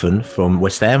often from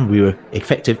West Ham. We were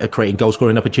effective at creating goal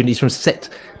scoring opportunities from set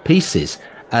pieces.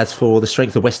 As for the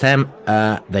strength of West Ham,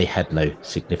 they had no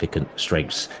significant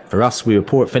strengths. For us, we were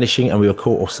poor at finishing and we were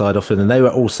caught offside often, and they were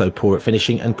also poor at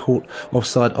finishing and caught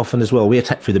offside often as well. We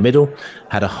attacked through the middle,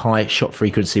 had a high shot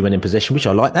frequency when in possession, which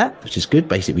I like that, which is good.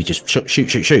 Basically, we just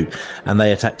shoot. And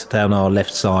they attacked down our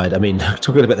left side. I mean,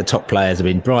 talking about the top players, I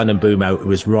mean, Brian Mbumo, who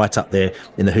was right up there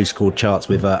in the Who Scored charts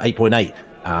with 8.8.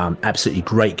 Absolutely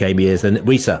great game he is. And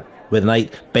Wisa with an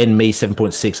 8, Ben Mee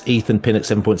 7.6, Ethan Pinnock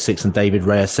 7.6, and David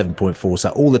Reyes 7.4. So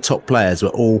all the top players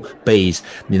were all Bs.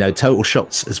 Total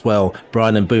shots as well.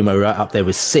 Brian and Mbumo right up there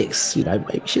with 6.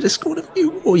 Maybe should have scored a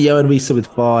few more. Johan Wisa with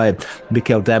 5,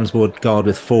 Mikkel Damsgaard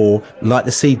with 4. Like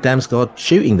to see Damsgaard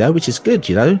shooting though, which is good.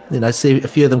 See a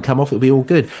few of them come off, it'll be all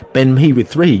good. Ben Mee with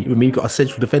 3. We've got a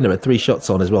central defender with 3 shots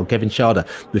on as well. Kevin Schade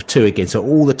with 2 again. So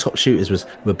all the top shooters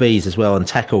were Bs as well, and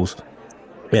tackles.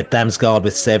 We had Damsgaard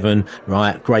with 7,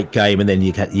 right? Great game. And then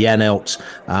you had Jan Elt.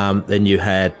 Then you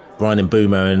had Brian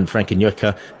Mbumo and Frank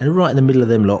Nyeka. And right in the middle of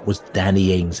them lot was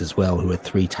Danny Ings as well, who had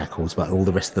 3 tackles, but all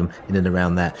the rest of them in and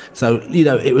around that. So,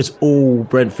 it was all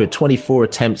Brentford. 24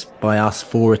 attempts by us,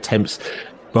 4 attempts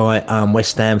by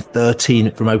West Ham,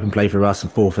 13 from open play for us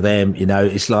and 4 for them.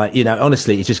 It's like,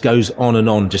 honestly, it just goes on and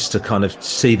on just to kind of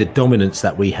see the dominance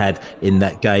that we had in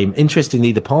that game.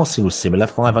 Interestingly, the passing was similar,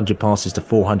 500 passes to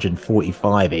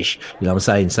 445-ish, what I'm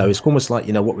saying? So it's almost like,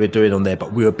 what we're doing on there,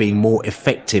 but we were being more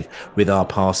effective with our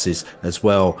passes as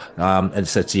well. And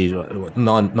so to you,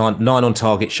 9 on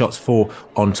target shots, 4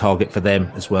 on target for them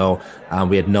as well.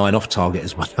 We had 9 off target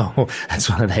as well. That's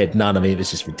why they had none. I mean, it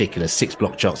was just ridiculous. 6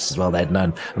 block shots as well. They had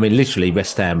none. I mean, literally,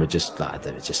 West Ham were just I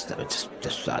don't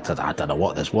know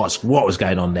what was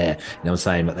going on there. What I'm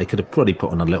saying? But they could have probably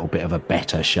put on a little bit of a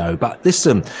better show. But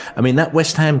listen, I mean, that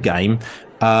West Ham game.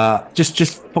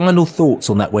 Just final thoughts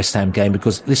on that West Ham game,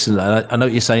 because listen, I know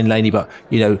what you're saying, Laney, but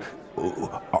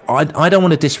I don't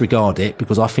want to disregard it,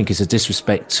 because I think it's a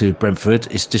disrespect to Brentford.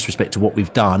 It's disrespect to what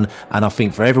we've done. And I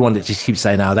think for everyone that just keeps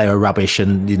saying, they were rubbish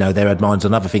and, they had minds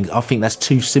on other things, I think that's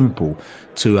too simple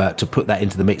to put that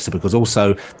into the mixer, because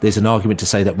also there's an argument to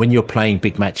say that when you're playing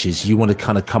big matches, you want to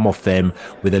kind of come off them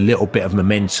with a little bit of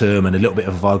momentum and a little bit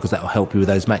of a vibe, because that will help you with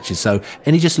those matches. So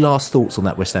any just last thoughts on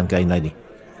that West Ham game, Laney?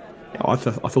 I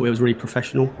thought it was really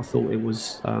professional. I thought it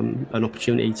was an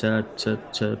opportunity to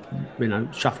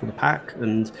shuffle the pack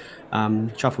and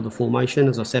shuffle the formation,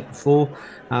 as I said before.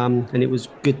 And it was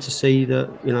good to see that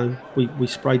we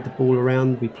sprayed the ball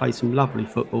around. We played some lovely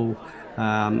football.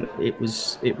 It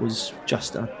was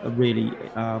just a really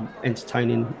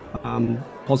entertaining,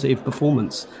 positive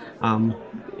performance. And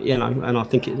I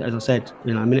think, as I said a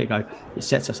minute ago, it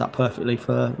sets us up perfectly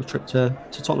for the trip to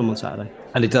Tottenham on Saturday.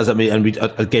 And it does. I mean, and we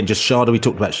again, just Sharda. We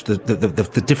talked about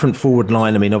the different forward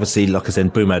line. I mean, obviously, like I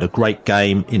said, Bouma had a great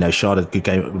game. You know, Sharda had a good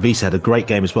game. Visa had a great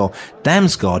game as well.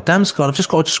 Damsgaard. I've just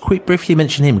got to briefly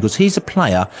mention him because he's a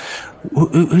player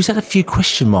who's had a few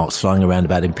question marks flying around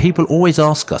about him. People always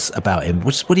ask us about him.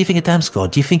 What do you think of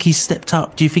Damsgaard? Do you think he's stepped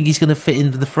up? Do you think he's going to fit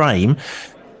into the frame?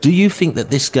 Do you think that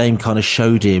this game kind of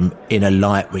showed him in a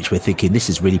light which we're thinking this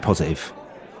is really positive?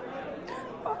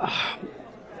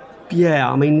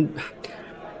 Yeah, I mean,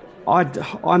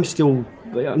 I'm still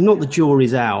not the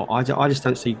jury's out. I just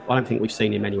don't see. I don't think we've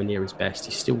seen him anywhere near his best.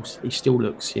 He still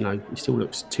looks,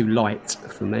 too light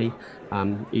for me.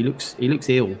 He looks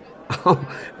ill,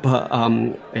 but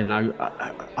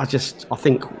I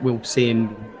think we'll see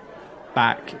him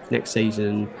back next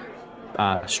season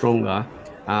stronger.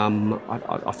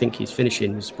 I think his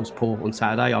finishing was poor on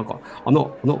Saturday. I'm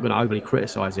not going to overly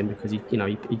criticise him because he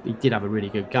did have a really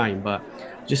good game, but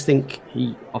I just think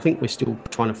we're still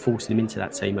trying to force him into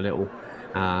that team a little,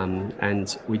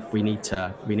 and we need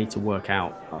to work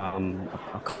out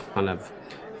a kind of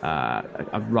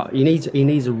he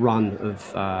needs a run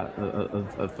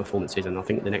of performances, and I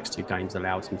think the next two games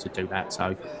allowed him to do that.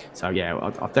 So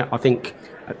yeah, I think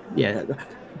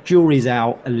jury's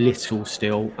out a little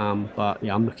still, but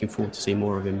yeah, I'm looking forward to see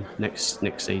more of him next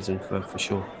season for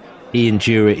sure. Ian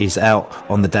Jury is out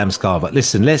on the Damsgaard. But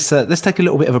listen, let's take a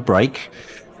little bit of a break.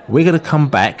 We're going to come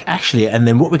back, actually, and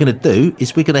then what we're going to do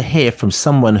is we're going to hear from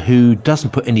someone who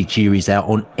doesn't put any juries out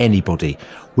on anybody.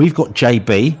 We've got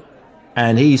JB,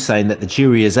 and he's saying that the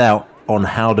jury is out on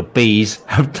how the Bees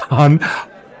have done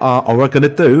or are going to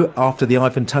do after the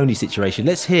Ivan Toney situation.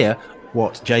 Let's hear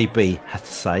what JB has to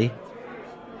say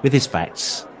with his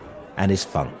facts and his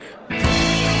funk. Are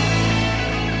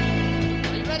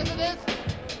you ready for this?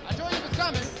 I told you it was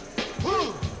coming.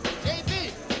 Woo!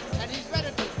 JB, and he's ready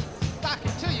to stock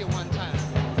it to you one time.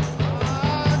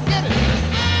 Get it!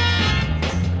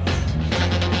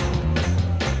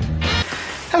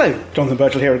 Hello, Jonathan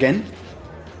Birchall here again.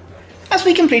 As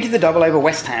we completed the double over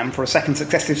West Ham for a second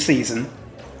successive season,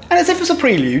 and as if as a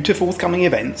prelude to forthcoming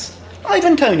events,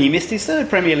 Ivan Toney missed his third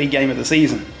Premier League game of the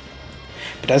season.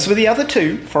 But as for the other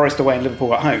two, Forest away and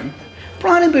Liverpool at home,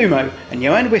 Bryan Mbeumo and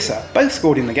Yoane Wissa both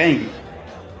scored in the game.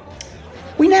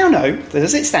 We now know that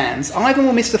as it stands, Ivan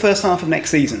will miss the first half of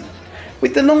next season,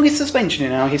 with the longest suspension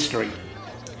in our history.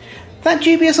 That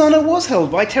dubious honour was held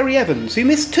by Terry Evans, who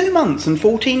missed 2 months and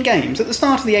 14 games at the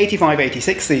start of the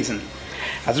 85-86 season,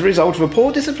 as a result of a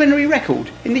poor disciplinary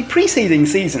record in the preceding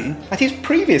season at his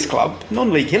previous club,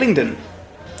 non-league Hillingdon.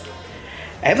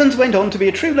 Evans went on to be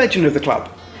a true legend of the club,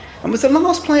 and was the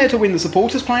last player to win the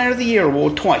Supporters Player of the Year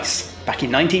award twice, back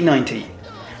in 1990,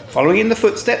 following in the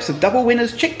footsteps of double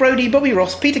winners Chick Brodie, Bobby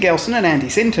Ross, Peter Gelson and Andy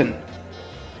Sinton.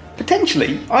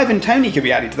 Potentially, Ivan Toney could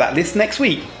be added to that list next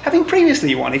week, having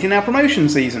previously won it in our promotion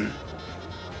season.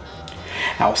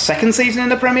 Our second season in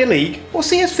the Premier League will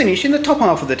see us finish in the top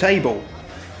half of the table.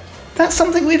 That's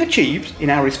something we've achieved in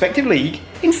our respective league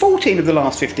in 14 of the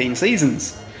last 15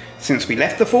 seasons, since we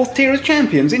left the fourth tier as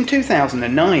champions in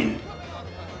 2009.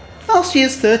 Last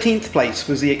year's 13th place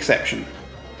was the exception.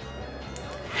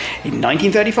 In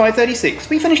 1935-36,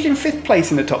 we finished in 5th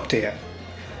place in the top tier.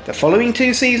 The following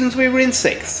 2 seasons we were in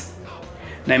 6th.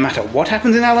 No matter what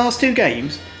happens in our last 2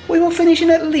 games, we will finish in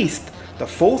at least the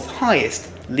 4th highest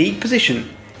league position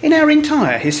in our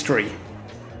entire history.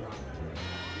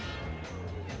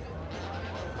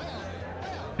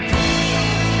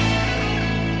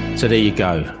 So there you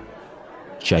go,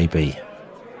 JB,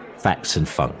 facts and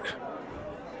funk.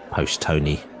 Post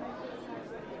Toney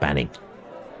banning.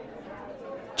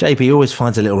 JB always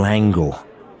finds a little angle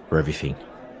for everything,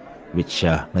 which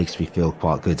makes me feel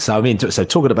quite good. So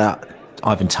talking about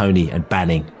Ivan Toney and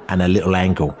banning and a little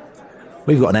angle,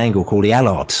 we've got an angle called the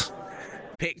Allard.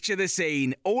 Picture the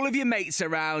scene. All of your mates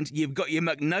around, you've got your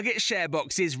McNugget share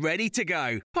boxes ready to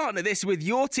go. Partner this with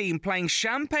your team playing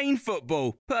champagne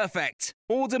football. Perfect.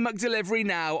 Order McDelivery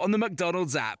now on the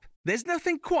McDonald's app. There's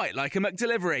nothing quite like a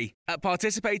McDelivery. At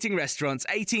participating restaurants,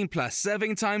 18 plus,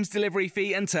 serving times, delivery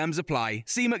fee and terms apply.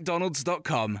 See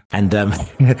mcdonalds.com. And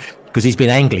because he's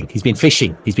been angling, he's been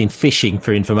fishing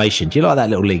for information. Do you like that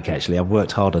little link, actually? I've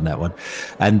worked hard on that one.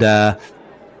 And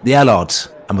the Allard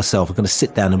and myself are going to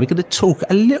sit down and we're going to talk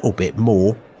a little bit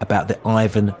more about the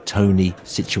Ivan Toney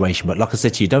situation. But like I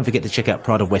said to you, don't forget to check out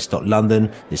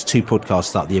prideofwest.london. There's 2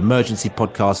 podcasts up, the emergency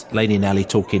podcast, Laney and Ali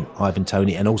talking Ivan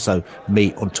Toney, and also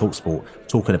me on TalkSport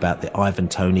talking about the Ivan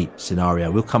Toney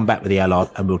scenario. We'll come back with the Allard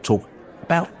and we'll talk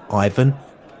about Ivan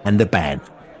and the ban.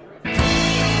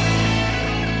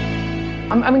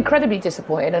 I'm incredibly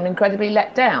disappointed and incredibly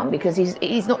let down because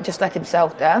he's not just let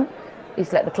himself down,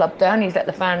 he's let the club down, he's let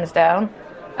the fans down.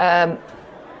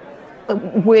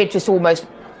 We're just almost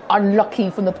unlucky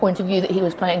from the point of view that he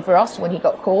was playing for us when he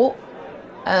got caught.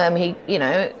 But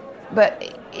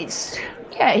he's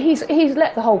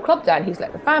let the whole club down. He's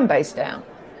let the fan base down.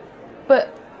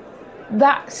 But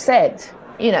that said,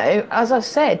 as I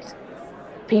said,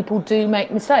 people do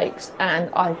make mistakes, and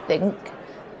I think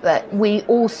that we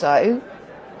also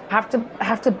have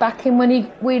to back him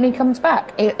when he comes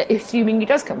back, assuming he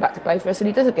does come back to play for us and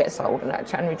he doesn't get sold in that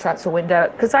January transfer window.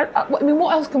 Because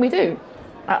what else can we do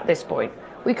at this point?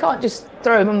 We can't just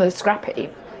throw him on the scrap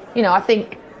heap. I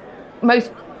think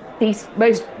most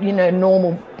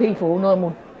normal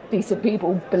decent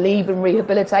people believe in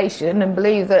rehabilitation and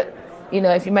believe that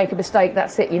if you make a mistake,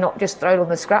 that's it. You're not just thrown on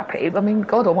the scrap heap. I mean,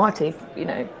 God Almighty,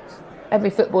 every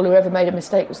footballer who ever made a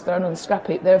mistake was thrown on the scrap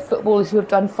heap. There are footballers who have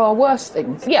done far worse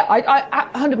things. Yeah, I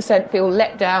 100% feel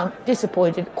let down,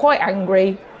 disappointed, quite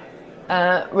angry,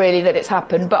 really, that it's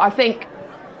happened. But I think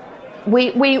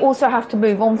we also have to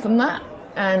move on from that,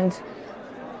 and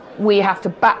we have to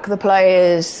back the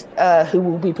players who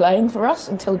will be playing for us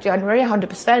until January,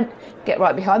 100%, get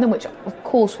right behind them, which of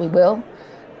course we will.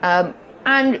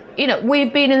 And,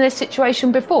 we've been in this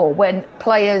situation before when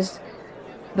players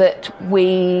that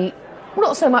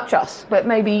not so much us, but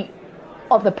maybe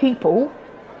other people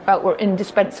felt were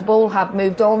indispensable have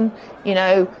moved on.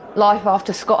 Life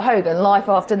after Scott Hogan, life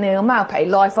after Neil Maupay,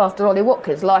 life after Ollie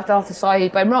Watkins, life after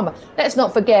Saeed Benrahma. Let's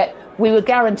not forget we were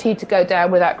guaranteed to go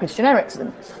down without Christian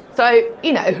Eriksen. So,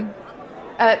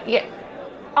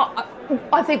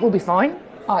 I think we'll be fine.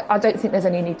 I don't think there's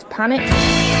any need to panic.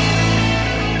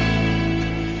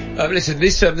 Listen,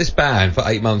 this ban for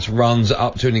 8 months runs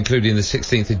up to and including the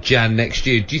 16th of Jan next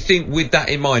year. Do you think with that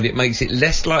in mind it makes it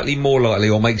less likely, more likely,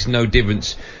 or makes no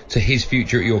difference to his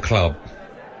future at your club?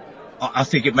 I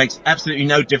think it makes absolutely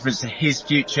no difference to his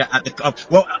future at the club.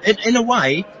 Well, in a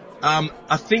way,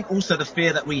 I think also the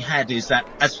fear that we had is that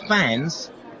as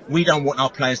fans, we don't want our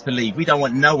players to leave. We don't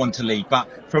want no one to leave.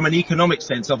 But from an economic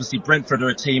sense, obviously Brentford are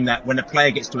a team that when a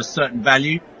player gets to a certain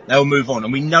value, they'll move on.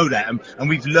 And we know that. And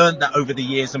we've learned that over the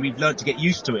years, and we've learned to get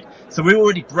used to it. So we're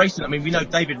already bracing. I mean, we know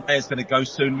David Raya's going to go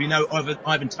soon. We know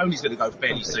Ivan Toney's going to go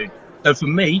fairly soon. So for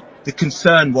me, the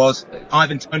concern was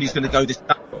Ivan Toney's going to go this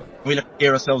summer. We'll have to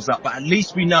gear ourselves up, but at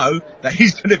least we know that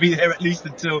he's going to be there at least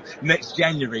until next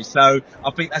January. So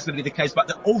I think that's going to be the case.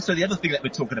 But also the other thing that we're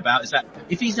talking about is that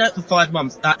if he's out for 8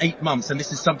 months, and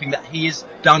this is something that he has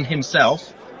done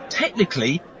himself,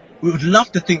 technically, we would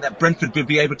love to think that Brentford would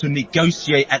be able to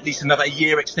negotiate at least another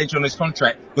year extension on his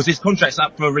contract, because his contract's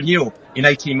up for renewal in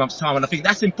 18 months' time. And I think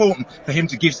that's important for him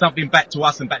to give something back to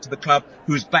us and back to the club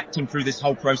who has backed him through this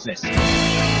whole process.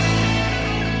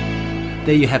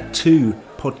 There you have 2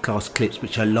 podcast clips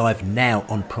which are live now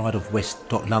on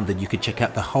prideofwest.london. You can check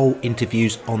out the whole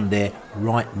interviews on there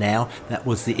right now. That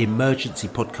was the emergency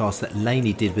podcast that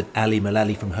Lainey did with Ali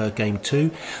Malali from Her Game 2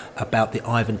 about the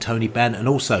Ivan Toney ban, and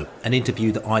also an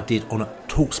interview that I did on a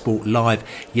TalkSport Live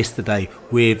yesterday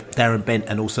with Darren Bent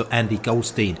and also Andy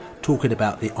Goldstein talking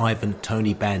about the Ivan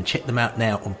Toney ban. Check them out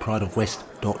now on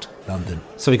prideofwest.london.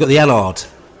 So we've got the Allard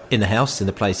in the house, in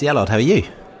the place. The Allard, how are you?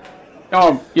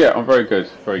 Yeah, I'm very good,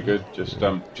 very good. Just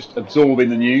absorbing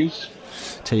the news.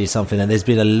 Tell you something, and there's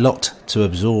been a lot to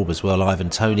absorb as well. Ivan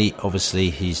Toney, obviously,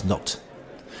 he's not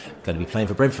going to be playing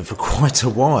for Brentford for quite a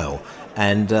while.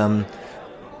 And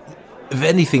if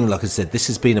anything, like I said, this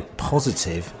has been a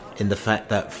positive in the fact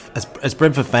that as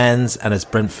Brentford fans and as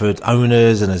Brentford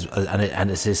owners and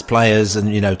as his players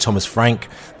and Thomas Frank,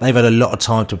 they've had a lot of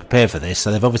time to prepare for this.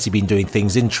 So they've obviously been doing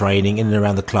things in training in and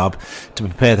around the club to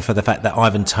prepare for the fact that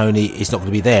Ivan Toney is not going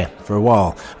to be there for a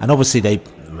while. And obviously they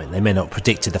may not have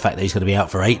predicted the fact that he's going to be out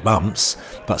for 8 months,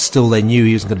 but still they knew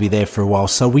he was going to be there for a while.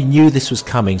 So we knew this was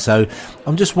coming. So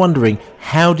I'm just wondering,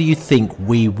 how do you think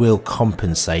we will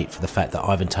compensate for the fact that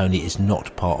Ivan Toney is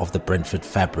not part of the Brentford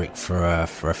fabric for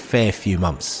a fair few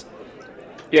months?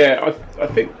 Yeah, I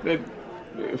think that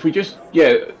if we just,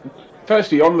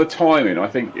 firstly on the timing, I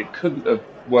think it couldn't have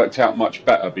worked out much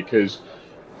better, because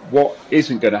what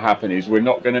isn't going to happen is we're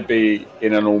not going to be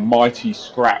in an almighty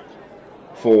scrap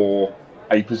for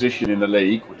a position in the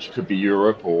league, which could be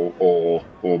Europe or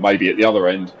maybe at the other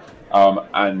end,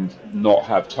 and not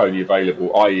have Toney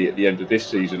available, i.e. at the end of this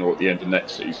season or at the end of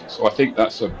next season. So I think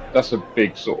that's a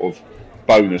big sort of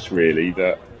bonus, really,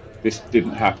 that this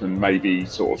didn't happen maybe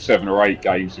sort of 7 or 8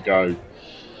 games ago.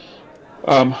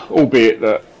 Albeit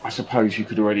that I suppose you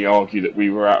could already argue that we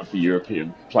were out of the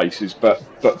European places, but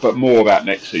more about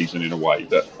next season in a way,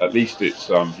 that at least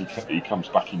it's he comes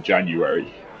back in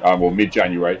January. Or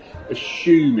mid-January,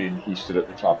 assuming he's still at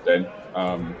the club then.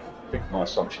 I think my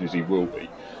assumption is he will be.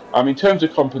 In terms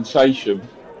of compensation,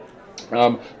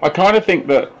 I kind of think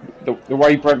that the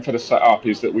way Brentford are set up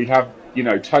is that we have,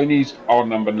 Tony's our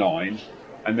number 9,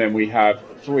 and then we have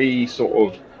 3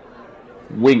 sort of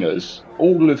wingers,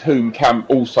 all of whom can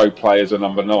also play as a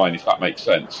number 9, if that makes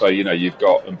sense. So, you've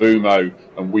got Mbumo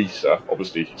and Wisa,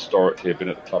 obviously historically have been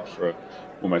at the club for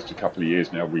almost a couple of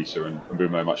years now, Wisa and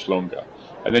Mbumo much longer.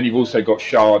 And then you've also got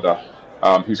Sharda,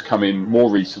 who's come in more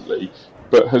recently,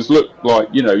 but has looked like,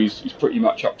 he's pretty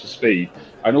much up to speed.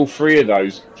 And all 3 of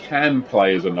those can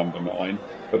play as a number 9,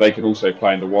 but they can also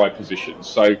play in the wide positions.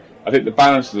 So I think the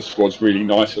balance of the squad's really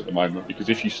nice at the moment, because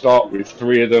if you start with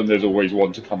 3 of them, there's always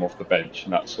one to come off the bench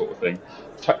and that sort of thing.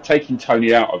 Taking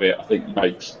Toney out of it, I think,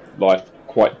 makes life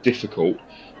quite difficult,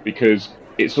 because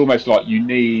it's almost like you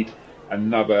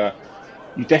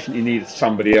definitely need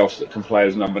somebody else that can play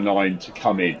as number 9 to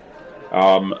come in.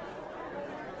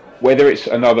 Whether it's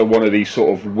another one of these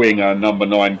sort of winger number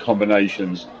 9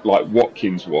 combinations like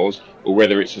Watkins was, or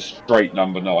whether it's a straight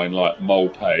number 9 like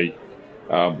Molpe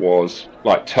was,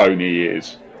 like Toney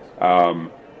is, I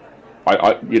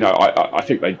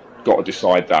think they've got to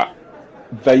decide that.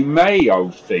 They may, I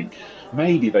think,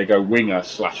 maybe they go winger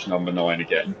 / number 9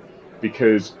 again,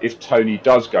 because if Toney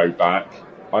does go back,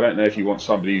 I don't know if you want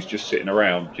somebody who's just sitting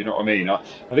around. Do you know what I mean? I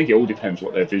think it all depends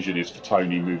what their vision is for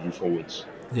Toney moving forwards.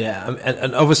 Yeah,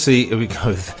 and obviously we go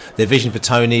with their vision for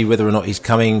Toney, whether or not he's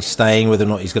coming, staying, whether or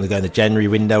not he's going to go in the January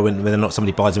window, and whether or not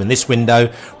somebody buys him in this window,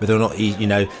 whether or not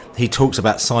he talks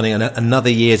about signing another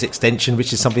year's extension,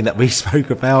 which is something that we spoke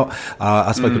about.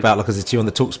 I spoke about, like I said to you, on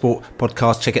the TalkSport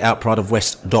podcast. Check it out,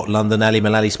 prideofwest.london. Ali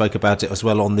Malali spoke about it as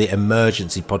well on the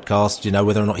Emergency podcast.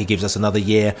 Whether or not he gives us another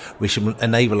year, which should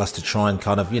enable us to try and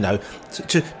kind of,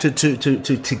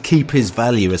 to keep his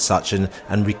value as such, and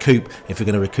recoup, if we're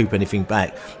going to recoup anything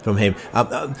back from him.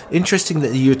 Interesting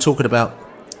that you're talking about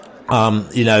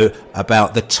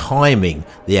about the timing,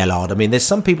 the Ellard. I mean, there's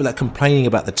some people that are complaining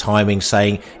about the timing,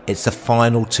 saying it's the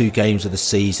final 2 games of the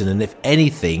season, and if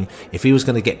anything, if he was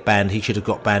going to get banned, he should have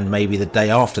got banned maybe the day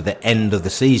after the end of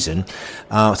the season.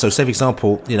 So say, for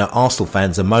example, Arsenal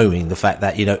fans are moaning the fact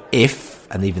that, if,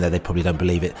 and even though they probably don't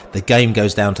believe it, the game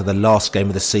goes down to the last game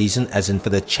of the season, as in for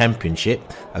the Championship,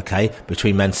 okay,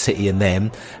 between Man City and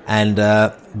them, and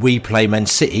we play Man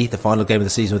City, the final game of the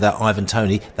season, without Ivan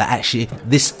Toney,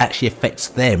 this actually affects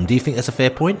them. Do you think that's a fair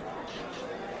point?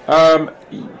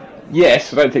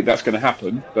 Yes, I don't think that's going to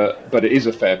happen, but it is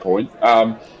a fair point.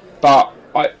 But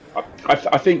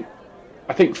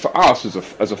I think for us as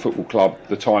a football club,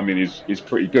 the timing is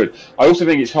pretty good. I also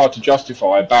think it's hard to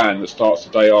justify a ban that starts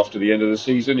the day after the end of the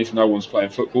season if no one's playing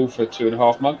football for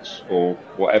 2.5 months or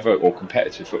whatever, or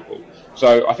competitive football.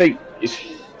 So I think it's,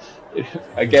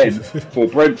 again, for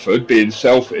Brentford being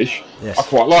selfish, yes, I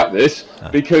quite like this,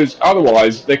 because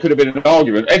otherwise there could have been an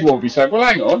argument. Everyone would be saying, well,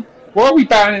 hang on, why are we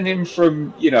banning him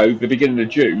from the beginning of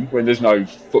June when there's no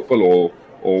football,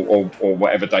 or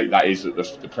whatever date that is that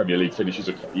the Premier League finishes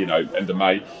at end of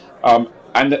May,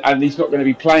 and he's not going to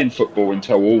be playing football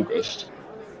until August.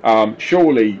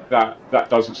 Surely that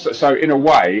doesn't. So in a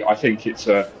way, I think it's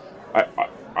I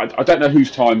don't know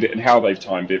who's timed it and how they've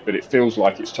timed it, but it feels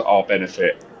like it's to our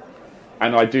benefit.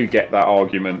 And I do get that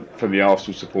argument from the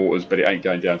Arsenal supporters, but it ain't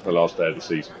going down to the last day of the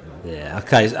season. Yeah,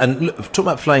 okay. And look, talking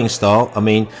about playing style, I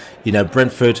mean,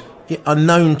 Brentford are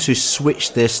known to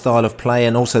switch their style of play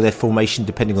and also their formation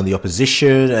depending on the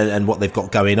opposition and what they've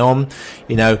got going on.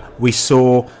 We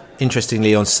saw,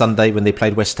 interestingly, on Sunday when they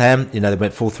played West Ham, they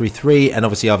went 4-3-3, and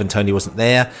obviously Ivan Toney wasn't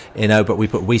there, but we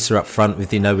put Wisa up front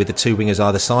with with the 2 wingers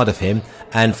either side of him.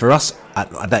 And for us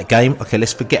at that game, okay,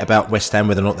 let's forget about West Ham,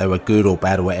 whether or not they were good or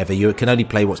bad or whatever. You can only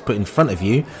play what's put in front of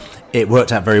you. It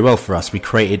worked out very well for us. We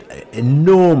created an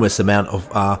enormous amount of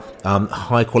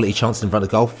high quality chances in front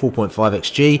of goal, 4.5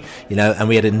 XG, and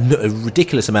we had a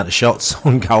ridiculous amount of shots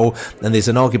on goal. And there's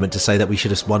an argument to say that we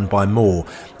should have won by more.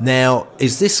 Now,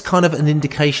 is this kind of an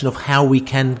indication of how we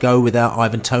can go without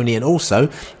Ivan Toney? And also,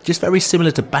 just very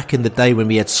similar to back in the day when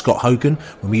we had Scott Hogan,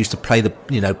 when we used to play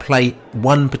play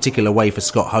one particular way for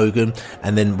Scott Hogan,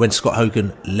 and then when Scott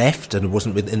Hogan left and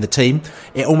wasn't within the team,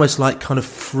 it almost like kind of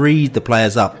freed the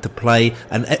players up to play,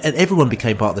 and everyone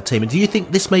became part of the team. And do you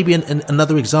think this may be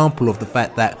another example of the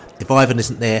fact that if Ivan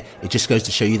isn't there, it just goes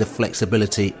to show you the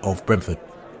flexibility of Brentford?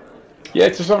 Yeah,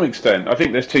 to some extent. I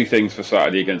think there's 2 things for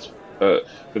Saturday for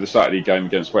the Saturday game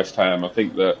against West Ham. I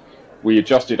think that we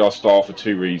adjusted our style for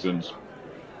 2 reasons.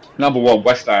 Number one,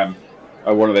 West Ham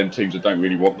are one of them teams that don't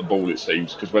really want the ball, it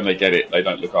seems, because when they get it, they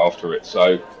don't look after it.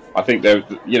 So I think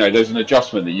there's an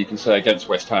adjustment that you can say against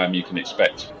West Ham. You can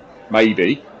expect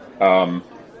maybe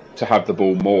to have the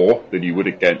ball more than you would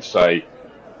against, say,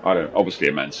 obviously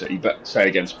a Man City, but say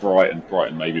against Brighton.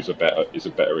 Brighton maybe is a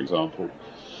better example.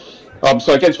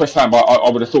 So against West Ham, I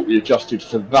would have thought we adjusted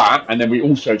for that, and then we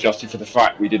also adjusted for the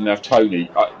fact we didn't have Toney.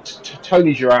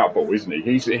 Toney's your out ball, isn't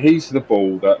he? He's the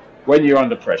ball that when you're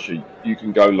under pressure, you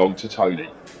can go long to Toney.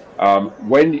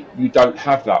 When you don't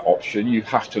have that option, you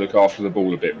have to look after the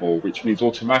ball a bit more, which means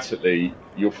automatically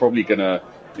you're probably going to,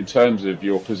 in terms of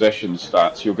your possession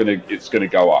stats, it's going to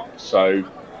go up. So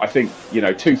I think,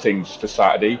 two things for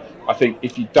Saturday. I think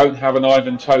if you don't have an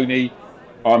Ivan Toney,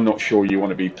 I'm not sure you want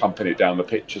to be pumping it down the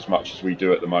pitch as much as we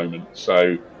do at the moment.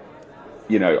 So,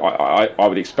 I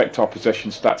would expect our possession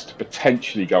stats to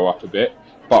potentially go up a bit,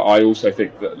 but I also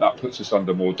think that puts us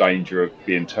under more danger of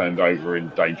being turned over in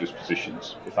dangerous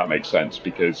positions, if that makes sense,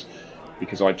 because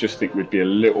I just think we'd be a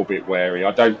little bit wary.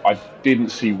 I didn't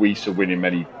see Wieser winning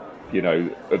many,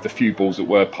 of the few balls that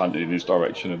were punted in his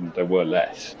direction, and there were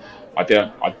less. I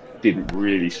didn't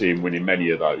really see him winning many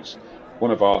of those.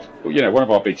 One of our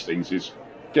big things is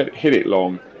hit it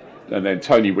long, and then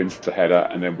Toney wins the header,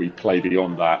 and then we play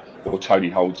beyond that, or Toney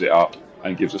holds it up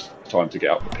and gives us time to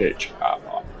get up the pitch.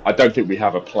 I don't think we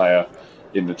have a player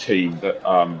in the team that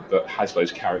has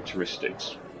those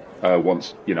characteristics.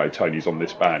 Once Toney's on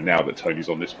this ban, now that Toney's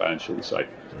on this ban, shall we say?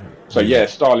 So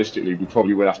stylistically, we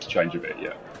probably will have to change a bit.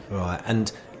 Yeah. Right,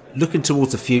 and looking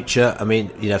towards the future, I mean,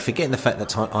 forgetting the fact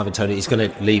that Ivan Toney is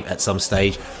going to leave at some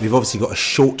stage, we've obviously got a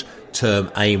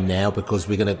short-term aim now because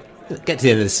we're going to get to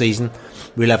the end of the season.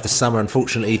 We'll have the summer,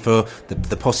 unfortunately, for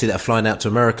the posse that are flying out to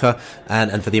America,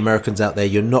 and for the Americans out there,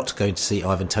 you're not going to see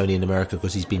Ivan Toney in America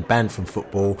because he's been banned from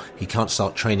football. He can't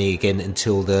start training again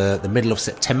until the middle of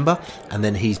September, and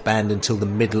then he's banned until the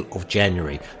middle of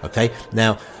January. Okay,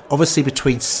 now obviously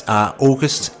between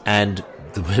August and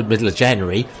the middle of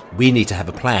January, we need to have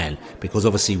a plan, because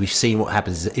obviously we've seen what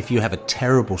happens if you have a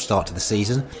terrible start to the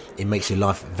season. It makes your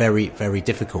life very, very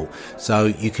difficult. So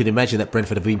you can imagine that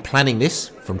Brentford have been planning this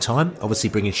from time. Obviously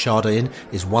bringing Sharda in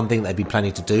is one thing they've been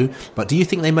planning to do, but do you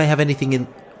think they may have anything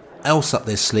else up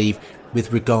their sleeve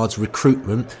with regards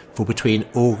recruitment for between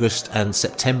August and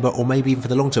September, or maybe even for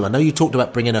the long term? I know you talked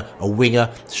about bringing a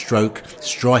winger stroke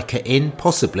striker in,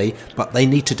 possibly, but they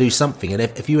need to do something. And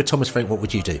if you were Thomas Frank, what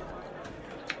would you do?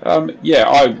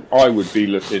 I would be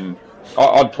looking.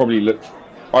 I'd probably look.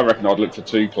 I reckon I'd look for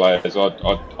two players. I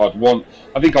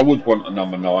think I would want a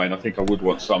number 9. I think I would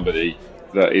want somebody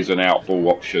that is an out ball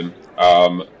option,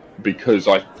 because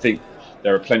I think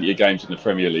there are plenty of games in the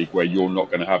Premier League where you're not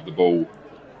going to have the ball,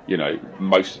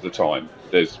 most of the time.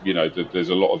 There's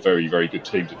a lot of very, very good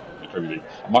teams in the Premier League.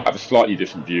 I might have a slightly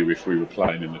different view if we were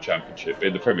playing in the Championship.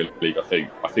 In the Premier League, I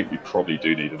think we probably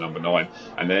do need a number 9,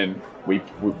 and then we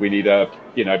need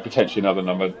potentially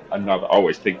another. I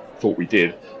always thought we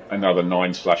did another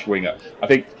 9/winger. I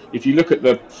think if you look at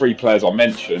the 3 players I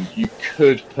mentioned, you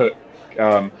could put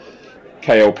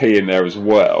KLP in there as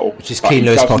well, which is Keane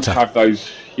Lewis Potter. Have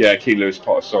those, Keane Lewis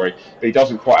Potter. Sorry, but he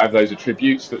doesn't quite have those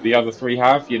attributes that the other 3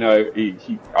 have. I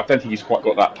don't think he's quite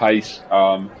got that pace.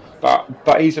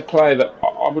 But he's a player that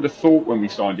I would have thought when we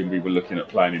signed him we were looking at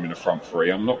playing him in a front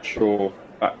 3. I'm not sure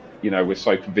that we're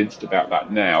so convinced about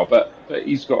that now, but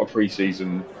he's got a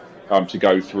pre-season to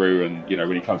go through, and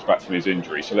when he comes back from his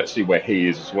injury, so let's see where he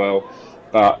is as well.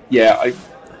 But we're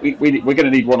going to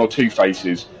need 1 or 2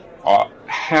 faces.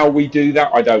 How we do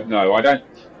that, I don't know.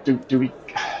 Do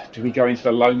we go into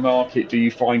the loan market? Do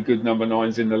you find good number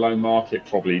 9s in the loan market?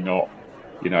 Probably not.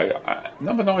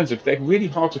 Number 9s, they're really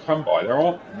hard to come by. There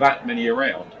aren't that many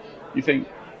around. You think,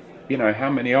 how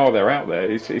many are there out there?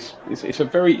 It's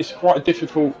quite a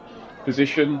difficult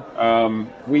position.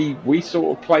 We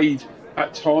sort of played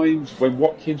at times when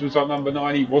Watkins was our number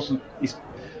 9. He's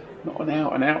not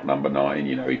an out number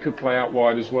 9. He could play out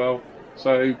wide as well.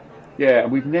 So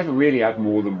we've never really had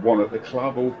more than 1 at the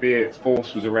club, albeit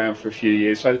Force was around for a few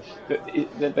years. So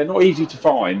they're not easy to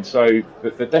find. So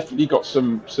they've definitely got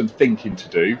some thinking to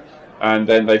do. And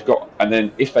then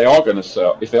if they are going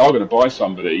to buy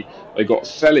somebody, they've got to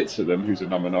sell it to them who's a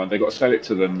number 9. They've got to sell it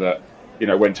to them that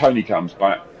when Toney comes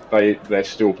back, they're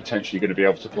still potentially going to be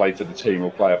able to play for the team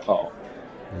or play a part.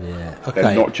 Yeah, okay.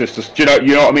 They're not just you know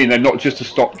what I mean. They're not just a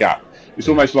stopgap. It's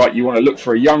almost like you want to look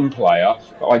for a young player,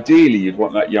 but ideally you'd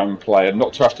want that young player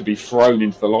not to have to be thrown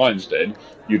into the lion's den.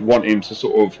 You'd want him to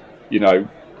sort of,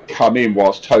 come in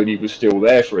whilst Toney was still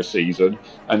there for a season,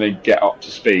 and then get up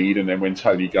to speed. And then when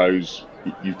Toney goes,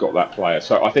 you've got that player.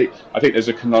 So I think there's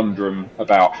a conundrum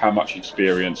about how much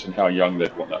experience and how young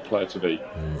they'd want that player to be.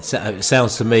 It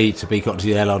sounds to me, to be got to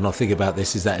the Ella, and I think about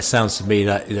this, is that it sounds to me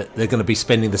that they're going to be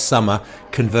spending the summer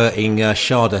converting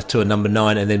Sharda to a number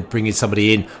 9 and then bringing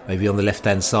somebody in, maybe on the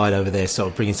left-hand side over there, sort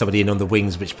of bringing somebody in on the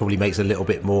wings, which probably makes a little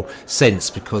bit more sense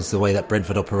because the way that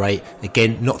Brentford operate,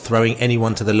 again, not throwing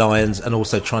anyone to the Lions and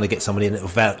also trying to get somebody in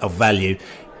of value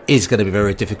is going to be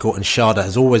very difficult. And Sharda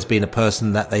has always been a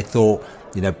person that they thought,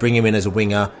 bring him in as a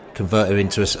winger, convert him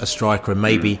into a striker, and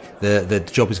maybe the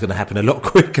job is going to happen a lot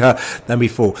quicker than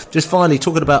before. Just finally,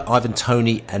 talking about Ivan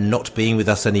Toney and not being with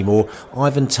us anymore.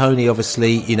 Ivan Toney,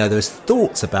 obviously, there's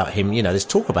thoughts about him, there's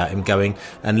talk about him going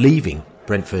and leaving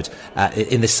Brentford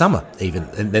in the summer even,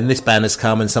 and then this ban has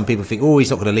come and some people think, he's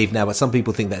not going to leave now, but some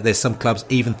people think that there's some clubs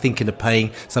even thinking of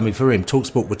paying something for him.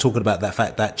 TalkSport were talking about that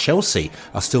fact that Chelsea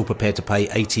are still prepared to pay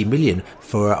 80 million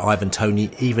for Ivan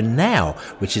Toney even now,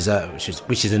 which is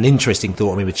an interesting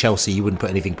thought. I mean, with Chelsea you wouldn't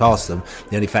put anything past them.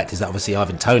 The only fact is that obviously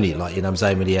Ivan Toney, I'm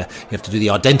saying, when you have to do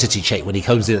the identity check when he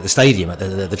comes in at the stadium, at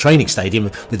the training stadium,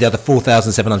 with the other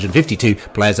 4,752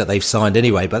 players that they've signed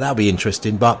anyway, but that'll be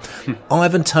interesting. But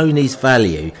Ivan Toney's value,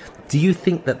 do you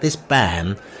think that this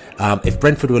ban, if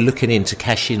Brentford were looking in to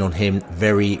cash in on him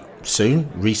very soon,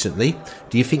 recently,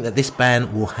 do you think that this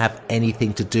ban will have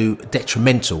anything to do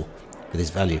detrimental with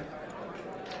his value?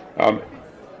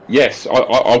 Yes,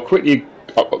 I'll quickly,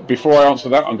 before I answer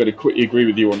that, I'm going to quickly agree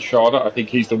with you on Sharda. I think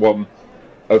he's the one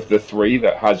of the three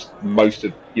that has most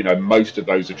of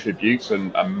those attributes,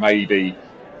 and maybe,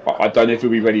 I don't know if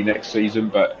he'll be ready next season,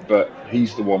 but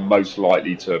he's the one most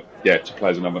likely to play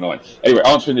as a number 9. Anyway,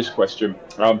 answering this question,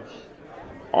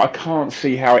 I can't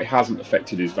see how it hasn't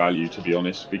affected his value, to be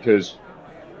honest, because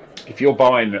if you're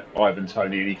buying Ivan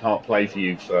Toney and he can't play for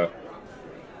you for,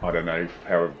 I don't know,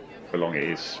 however long it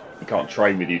is, he can't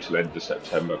train with you till end of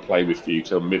September, play with you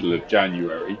till middle of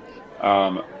January,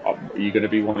 are you going to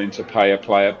be wanting to pay a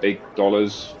player big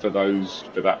dollars for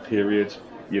that period,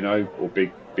 or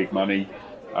big money?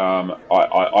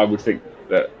 I would think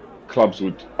that clubs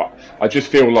would. I just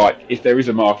feel like if there is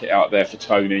a market out there for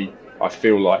Toney, I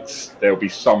feel like there'll be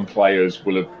some players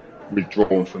will have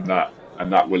withdrawn from that,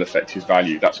 and that will affect his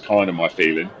value. That's kind of my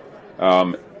feeling.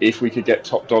 If we could get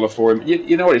top dollar for him,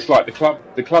 you know what it's like.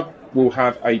 The club will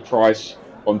have a price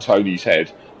on Toney's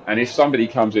head, and if somebody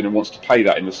comes in and wants to pay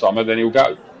that in the summer, then he'll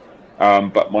go.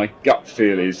 But my gut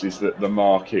feel is that the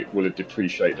market will have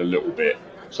depreciated a little bit.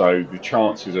 So the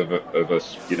chances of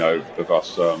us,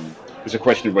 it's a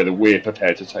question of whether we're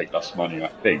prepared to take less money, I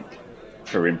think,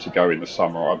 for him to go in the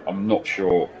summer. I'm not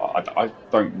sure. I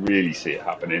don't really see it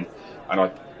happening.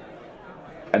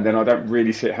 And then I don't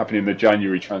really see it happening in the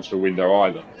January transfer window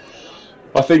either.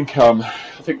 I think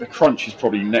the crunch is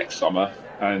probably next summer.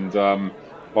 And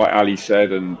like Ali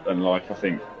said, and like I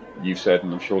think you said,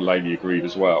 and I'm sure Laney agreed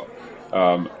as well,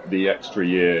 the extra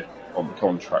year on the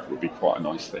contract would be quite a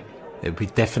nice thing. It would be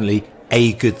definitely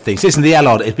a good thing. So listen, the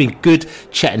Allard, it's been good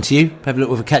chatting to you. Have a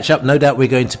little bit of a catch up. No doubt we're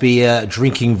going to be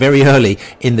drinking very early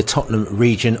in the Tottenham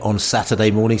region on Saturday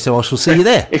morning, so I shall see you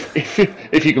there.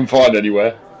 if you can find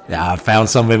anywhere. Yeah, I found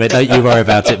somewhere, mate. Don't you worry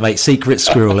about it, mate. Secret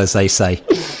squirrel, as they say.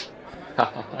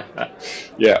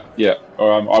 Yeah.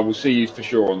 I will see you for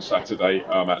sure on Saturday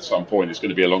at some point. It's going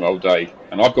to be a long old day.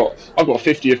 And I've got a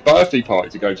 50th birthday party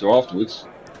to go to afterwards.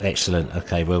 Excellent.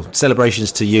 Okay, well,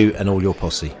 celebrations to you and all your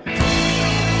posse.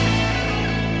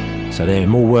 So there,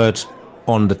 more words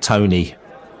on the Toney,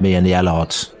 me and the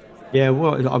Allards. Yeah,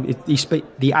 well,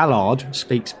 the Allard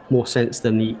speaks more sense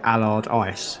than the Allard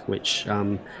Ice, which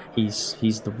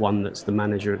he's the one that's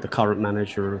the current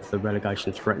manager of the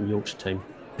relegation-threatened Yorkshire team.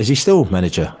 Is he still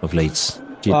manager of Leeds?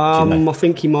 Do you know? I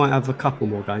think he might have a couple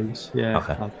more games. Yeah.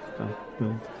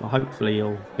 Okay. Hopefully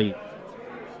he'll be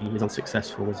as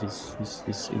unsuccessful as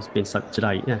he's been so to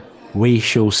date. Yeah. We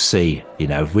shall see,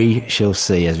 we shall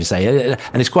see, as we say.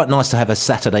 And it's quite nice to have a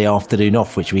Saturday afternoon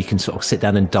off, which we can sort of sit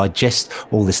down and digest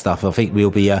all this stuff. I think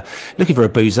we'll be looking for a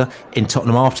boozer in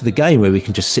Tottenham after the game where we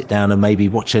can just sit down and maybe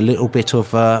watch a little bit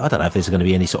of, I don't know if there's going to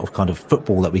be any sort of kind of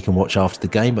football that we can watch after the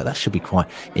game, but that should be quite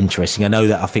interesting.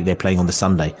 I think they're playing on the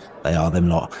Sunday. They are, them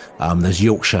lot. There's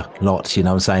Yorkshire lot, you know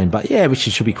what I'm saying? But yeah, which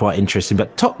should be quite interesting.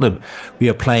 But Tottenham, we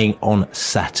are playing on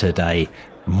Saturday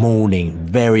morning,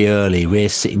 very early. We're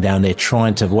sitting down there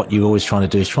what you're always trying to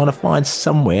do is trying to find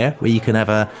somewhere where you can have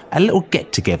a little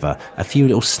get together, a few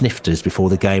little snifters before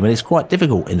the game. And it's quite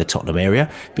difficult in the Tottenham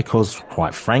area because,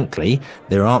 quite frankly,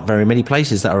 there aren't very many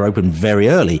places that are open very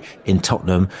early in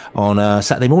Tottenham on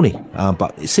Saturday morning.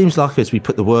 But it seems like as we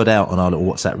put the word out on our little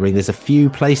WhatsApp ring, there's a few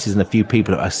places and a few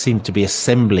people that seem to be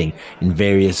assembling in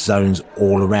various zones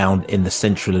all around in the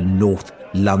central and north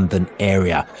London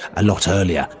area a lot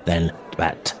earlier than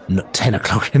about 10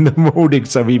 o'clock in the morning,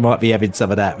 so we might be having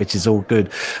some of that, which is all good.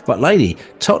 But lady,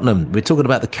 Tottenham, we're talking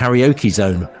about the karaoke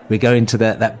zone. We're going to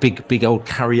that big old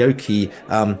karaoke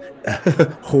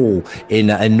hall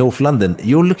in North London.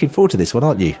 You're looking forward to this one,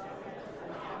 aren't you?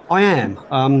 I am.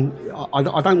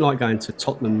 I don't like going to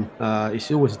Tottenham.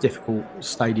 It's always a difficult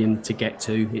stadium to get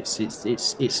to. It's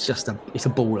just a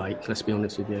ball ache. Let's be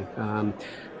honest with you.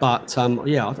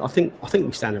 I think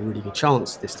we stand a really good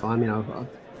chance this time.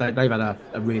 They've had a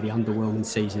really underwhelming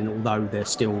season, although they're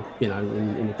still in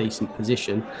a decent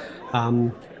position.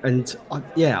 I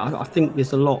think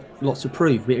there's lots to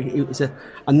prove. It was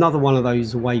another one of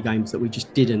those away games that we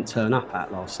just didn't turn up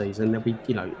at last season.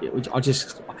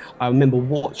 I remember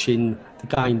watching the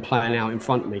game playing out in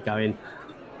front of me, going,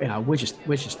 we're just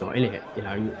not in it.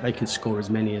 They can score as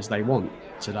many as they want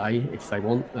today if they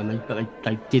want, but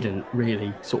they didn't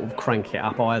really sort of crank it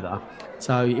up either.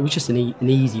 So it was just an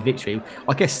easy victory.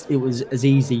 I guess it was as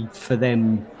easy for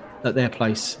them at their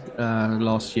place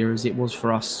last year as it was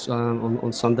for us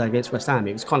on Sunday against West Ham.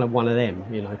 It was kind of one of them.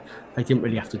 They didn't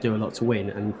really have to do a lot to win,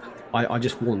 and I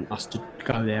just want us to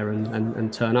go there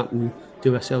and turn up and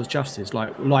do ourselves justice,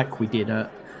 like we did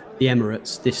at the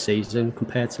Emirates this season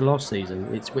compared to last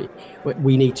season.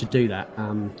 We need to do that,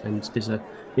 and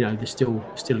there's still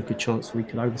a good chance we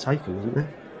could overtake them, isn't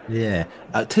there? Yeah.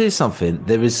 I'll tell you something.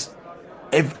 There is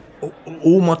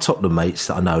all my Tottenham mates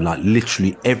that I know, like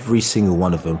literally every single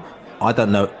one of them. I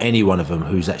don't know any one of them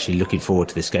who's actually looking forward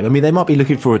to this game. I mean, they might be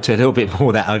looking forward to a little bit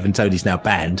more that Ivan Toney's now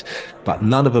banned, but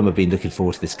none of them have been looking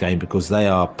forward to this game because they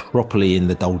are properly in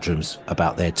the doldrums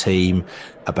about their team,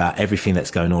 about everything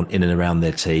that's going on in and around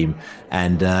their team,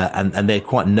 and they're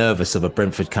quite nervous of a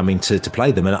Brentford coming to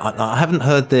play them. And I haven't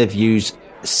heard their views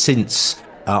since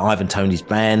Ivan Toney's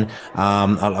ban.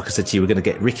 Like I said to you, we're going to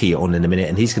get Ricky on in a minute,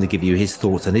 and he's going to give you his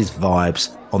thoughts and his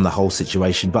vibes on the whole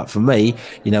situation. But for me,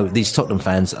 these Tottenham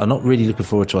fans are not really looking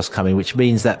forward to us coming, which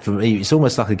means that for me, it's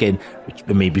almost like, again,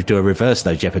 we do a reverse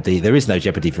no jeopardy. There is no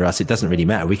jeopardy for us. It doesn't really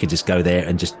matter. We can just go there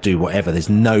and just do whatever. There's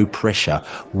no pressure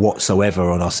whatsoever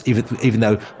on us. Even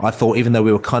though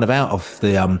we were kind of out of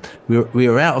the we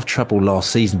were out of trouble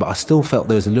last season, but I still felt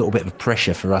there was a little bit of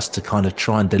pressure for us to kind of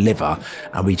try and deliver,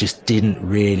 and we just didn't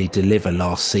really deliver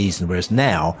last season. Whereas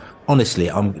now, honestly,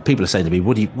 people are saying to me,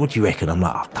 what do you reckon? I'm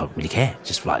like, I don't really care.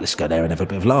 Just let's go there and have a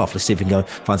bit of a laugh. Let's see if we can go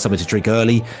find somewhere to drink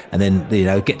early, and then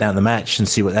get down the match and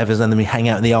see whatever's, and then we hang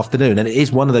out in the afternoon. And it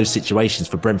is one of those situations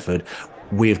for Brentford.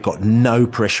 We've got no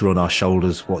pressure on our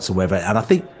shoulders whatsoever, and I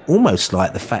think almost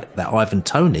like the fact that Ivan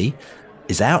Toney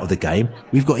is out of the game,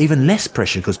 we've got even less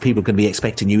pressure because people are going to be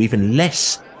expecting you even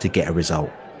less to get a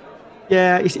result.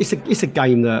 Yeah, it's a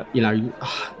game that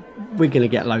we're going to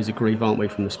get loads of grief, aren't we,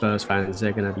 from the Spurs fans?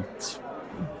 They're going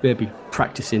to be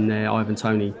practicing their Ivan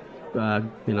Toney,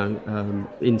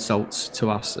 insults to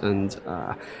us, and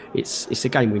it's a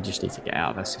game we just need to get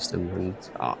out of our system. And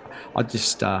I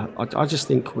just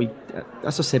think we,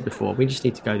 as I said before, we just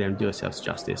need to go there and do ourselves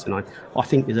justice. And I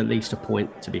think there's at least a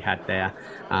point to be had there.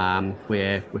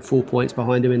 We're 4 points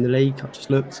behind them in the league. I've just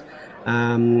looked.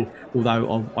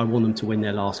 Although I want them to win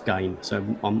their last game, so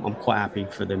I'm quite happy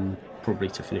for them probably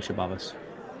to finish above us.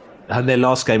 And their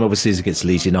last game obviously is against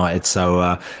Leeds United,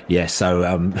 so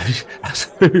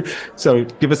so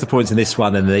give us the points in this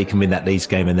one, and they can win that Leeds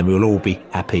game, and then we'll all be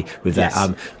happy with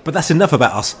that. But that's enough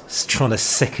about us trying to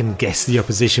second guess the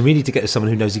opposition. We need to get to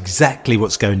someone who knows exactly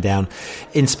what's going down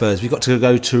in Spurs. We've got to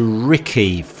go to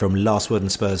Ricky from Last Word on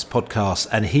Spurs podcast,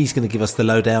 and he's going to give us the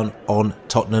lowdown on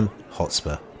Tottenham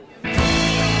Hotspur.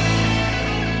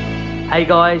 Hey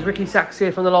guys, Ricky Sachs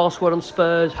here from The Last Word on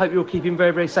Spurs. Hope you're keeping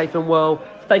very, very safe and well.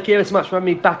 Thank you ever so much for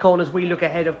having me back on as we look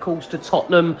ahead, of course, to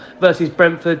Tottenham versus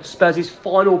Brentford, Spurs'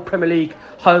 final Premier League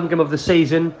home game of the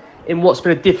season in what's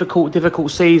been a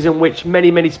difficult season, which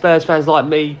many Spurs fans like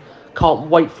me can't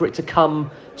wait for it to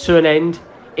come to an end.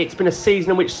 It's been a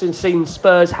season in which has seen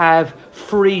Spurs have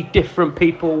 3 different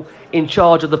people in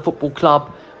charge of the football club,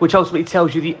 which ultimately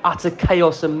tells you the utter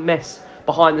chaos and mess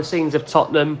behind the scenes of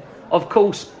Tottenham. Of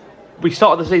course, we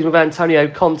started the season with Antonio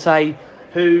Conte,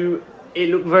 who it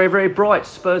looked very, very bright.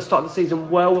 Spurs started the season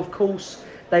well, of course.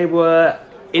 They were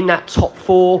in that top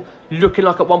 4, looking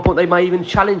like at one point they may even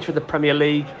challenge for the Premier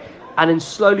League. And then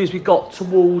slowly as we got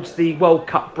towards the World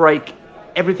Cup break,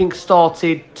 everything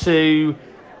started to,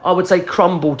 I would say,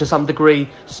 crumble to some degree.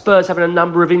 Spurs having a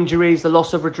number of injuries, the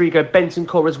loss of Rodrigo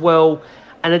Bentancur as well.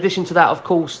 In addition to that, of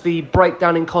course, the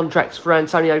breakdown in contracts for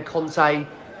Antonio Conte.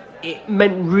 It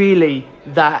meant really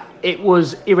that it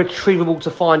was irretrievable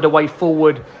to find a way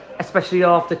forward, especially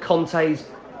after Conte's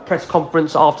press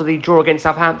conference after the draw against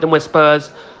Southampton, where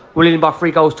Spurs were leading by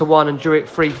 3-1 and drew it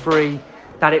 3-3,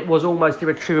 that it was almost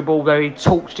irretrievable, though he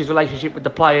torched his relationship with the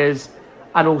players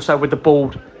and also with the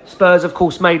board. Spurs, of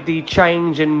course, made the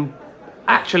change and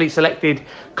actually selected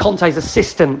Conte's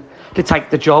assistant to take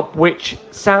the job, which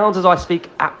sounds, as I speak,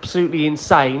 absolutely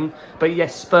insane. But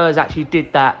yes, Spurs actually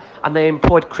did that, and they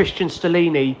employed Christian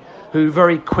Stellini, who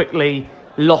very quickly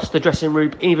lost the dressing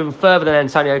room even further than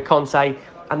Antonio Conte,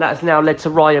 and that has now led to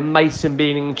Ryan Mason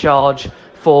being in charge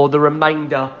for the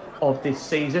remainder of this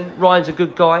season. Ryan's a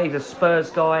good guy, he's a Spurs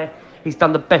guy, he's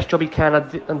done the best job he can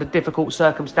under difficult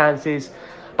circumstances,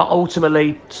 but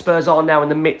ultimately Spurs are now in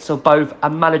the midst of both a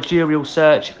managerial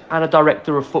search and a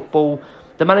director of football.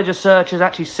 The manager search has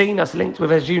actually seen us linked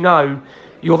with, as you know,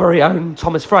 your very own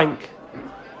Thomas Frank,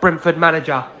 Brentford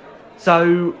manager.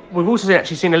 So we've also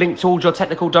actually seen a link towards your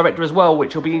technical director as well,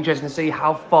 which will be interesting to see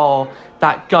how far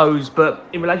that goes. But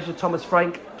in relation to Thomas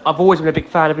Frank, I've always been a big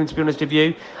fan of him, to be honest with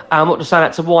you. I'm not just saying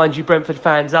that to wind you Brentford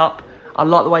fans up. I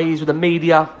like the way he is with the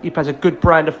media. He plays a good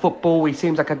brand of football. He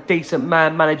seems like a decent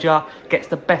manager, gets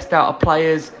the best out of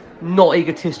players, not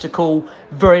egotistical,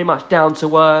 very much down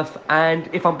to earth. And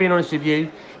if I'm being honest with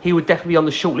you, he would definitely be on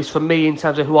the shortlist for me in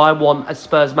terms of who I want as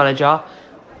Spurs manager.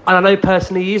 And I know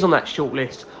personally he is on that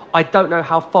shortlist. I don't know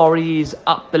how far he is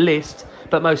up the list,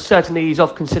 but most certainly he's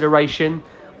of consideration.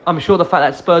 I'm sure the fact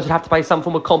that Spurs would have to pay some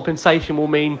form of compensation will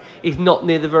mean he's not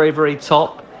near the very, very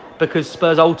top, because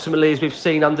Spurs ultimately, as we've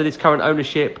seen under this current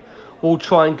ownership, will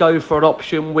try and go for an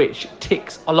option which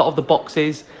ticks a lot of the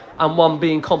boxes, and one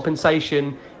being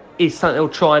compensation is something they'll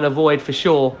try and avoid for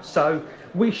sure. So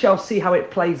we shall see how it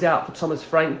plays out for Thomas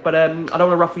Frank, but I don't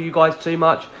want to ruffle you guys too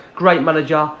much. Great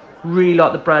manager, really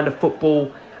like the brand of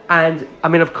football. And, I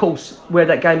mean, of course, we had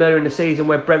that game earlier in the season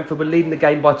where Brentford were leading the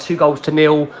game by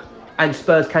 2-0 and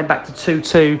Spurs came back to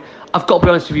 2-2. I've got to be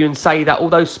honest with you and say that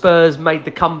although Spurs made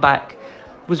the comeback,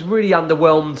 was really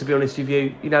underwhelmed, to be honest with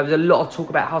you. You know, there's a lot of talk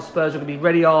about how Spurs are going to be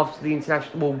ready after the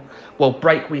international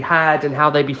break we had and how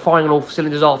they'd be firing on all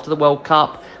cylinders after the World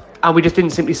Cup. And we just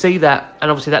didn't simply see that.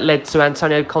 And obviously that led to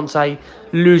Antonio Conte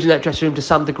losing that dressing room to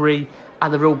some degree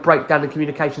and the real breakdown in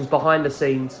communications behind the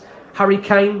scenes. Harry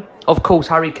Kane, of course,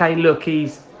 look,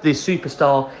 he's the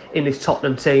superstar in this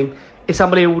Tottenham team. It's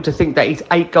unbelievable to think that he's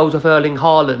 8 goals off Erling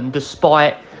Haaland,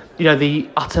 despite, you know, the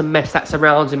utter mess that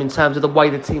surrounds him in terms of the way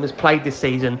the team has played this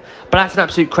season. But that's an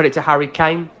absolute credit to Harry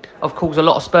Kane. Of course, a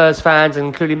lot of Spurs fans,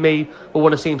 including me, will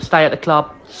want to see him stay at the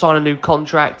club, sign a new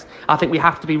contract. I think we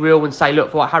have to be real and say,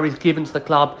 look, for what Harry's given to the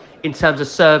club in terms of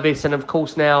service, and of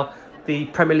course now the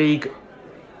Premier League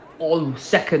on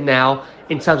second now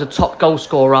in terms of top goal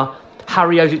scorer.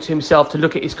 Harry owes it to himself to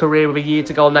look at his career with a year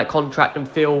to go on that contract and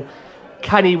feel,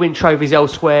 can he win trophies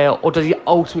elsewhere, or does he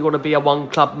ultimately want to be a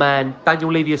one-club man?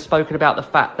 Daniel Levy has spoken about the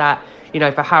fact that, you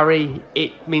know, for Harry,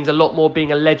 it means a lot more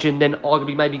being a legend than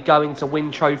arguably maybe going to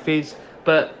win trophies.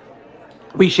 But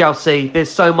we shall see.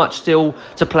 There's so much still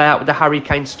to play out with the Harry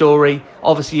Kane story.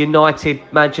 Obviously,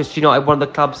 Manchester United, one of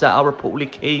the clubs that are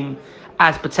reportedly keen,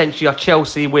 as potentially are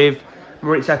Chelsea with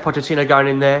Maurizio Pochettino going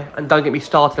in there. And don't get me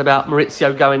started about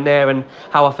Maurizio going there and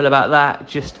how I feel about that.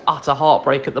 Just utter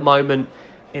heartbreak at the moment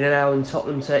in and out in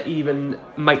Tottenham to even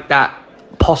make that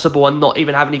possible and not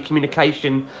even have any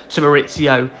communication to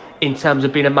Maurizio in terms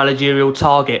of being a managerial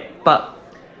target. But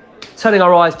turning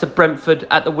our eyes to Brentford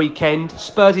at the weekend,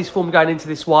 Spurs' form going into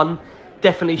this one,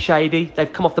 definitely shady.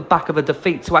 They've come off the back of a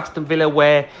defeat to Aston Villa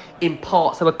where in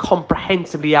parts they were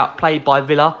comprehensively outplayed by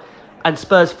Villa. And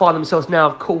Spurs find themselves now,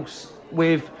 of course,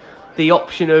 with the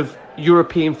option of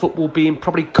European football being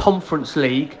probably Conference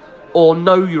League or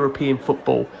no European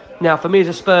football. Now, for me as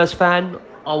a Spurs fan,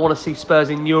 I want to see Spurs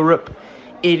in Europe.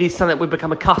 It is something we've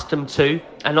become accustomed to,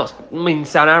 and not mean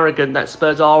sound arrogant that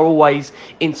Spurs are always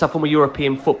in some form of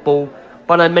European football.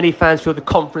 But I know many fans feel the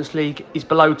Conference League is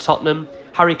below Tottenham.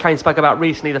 Harry Kane spoke about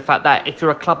recently the fact that if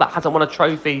you're a club that hasn't won a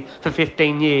trophy for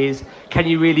 15 years, can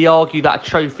you really argue that a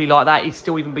trophy like that is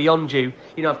still even beyond you?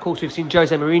 You know, of course, we've seen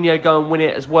Jose Mourinho go and win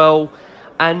it as well.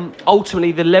 And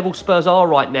ultimately, the level Spurs are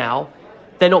right now,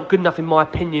 they're not good enough, in my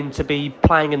opinion, to be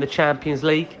playing in the Champions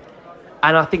League.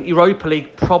 And I think Europa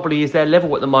League probably is their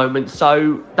level at the moment.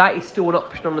 So that is still an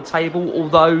option on the table,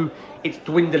 although it's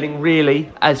dwindling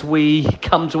really as we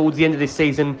come towards the end of this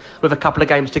season with a couple of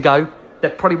games to go. They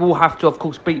probably will have to, of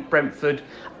course, beat Brentford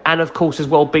and, of course, as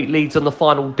well beat Leeds on the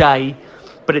final day.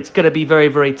 But it's going to be very,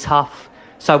 very tough.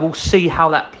 So we'll see how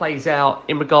that plays out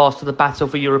in regards to the battle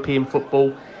for European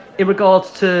football. In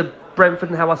regards to Brentford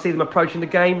and how I see them approaching the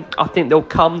game. I think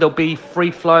they'll be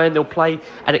free-flowing, they'll play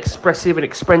an expressive and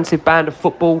expensive band of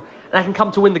football, and they can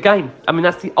come to win the game. I mean,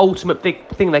 that's the ultimate big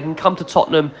thing. They can come to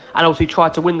Tottenham and obviously try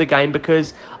to win the game,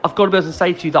 because I've got to be able to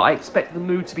say to you that I expect the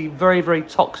mood to be very, very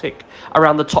toxic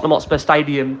around the Tottenham Hotspur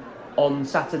Stadium on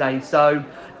Saturday. So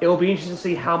it will be interesting to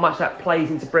see how much that plays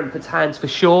into Brentford's hands for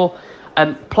sure.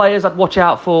 Players I'd watch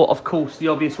out for, of course, the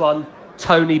obvious one,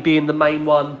 Toney being the main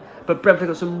one. But Brentford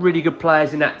got some really good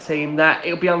players in that team that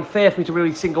it'll be unfair for me to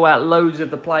really single out loads of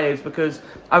the players, because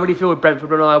I really feel with Brentford,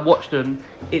 when I watch them,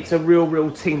 it's a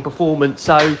real team performance.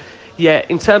 So, yeah,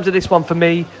 in terms of this one for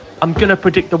me, I'm going to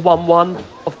predict the 1-1.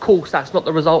 Of course, that's not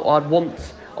the result I'd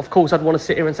want. Of course, I'd want to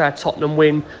sit here and say a Tottenham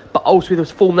win. But also, with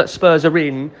the form that Spurs are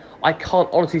in, I can't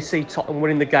honestly see Tottenham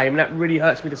winning the game. And that really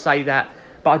hurts me to say that.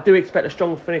 But I do expect a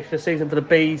strong finish to the season for the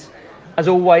Bees. As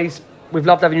always, we've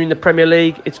loved having you in the Premier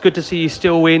League. It's good to see you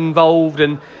still involved,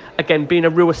 and again, being a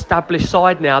real established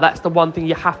side now. That's the one thing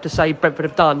you have to say Brentford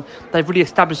have done. They've really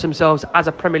established themselves as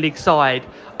a Premier League side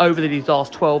over these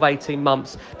last 12, 18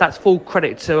 months. That's full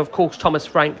credit to, of course, Thomas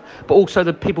Frank, but also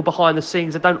the people behind the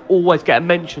scenes that don't always get a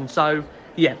mention. So,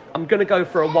 yeah, I'm going to go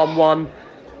for a 1-1,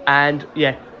 and,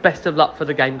 yeah, best of luck for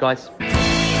the game, guys.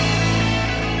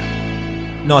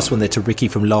 Nice one there to Ricky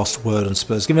from Last Word on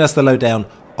Spurs, giving us the lowdown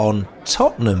on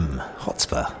Tottenham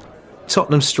Hotspur.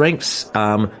 Tottenham's strengths,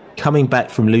 coming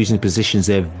back from losing positions,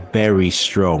 they're very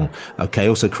strong. Okay,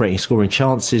 also creating scoring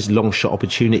chances, long shot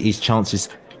opportunities, chances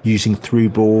using through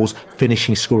balls,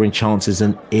 finishing scoring chances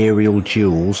and aerial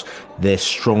duels. They're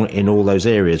strong in all those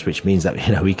areas, which means that,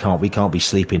 we can't be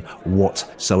sleeping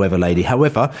whatsoever, lady.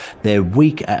 However, they're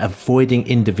weak at avoiding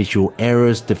individual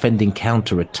errors, defending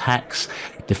counter-attacks,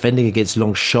 defending against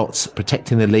long shots,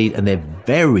 protecting the lead, and they're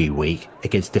very weak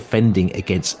against defending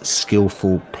against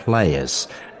skillful players.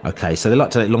 Okay, so they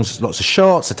like to take lots of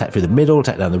shots, attack through the middle,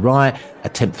 attack down the right,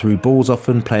 attempt through balls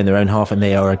often, play in their own half, and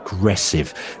they are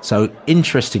aggressive. So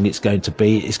interesting it's going to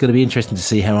be. It's going to be interesting to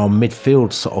see how our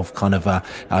midfield sort of kind of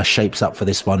shapes up for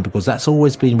this one, because that's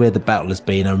always been where the battle has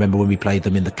been. I remember when we played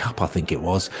them in the Cup, I think it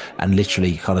was, and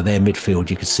literally kind of their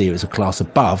midfield, you could see it was a class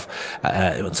above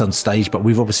at some stage, but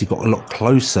we've obviously got a lot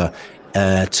closer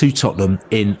to Tottenham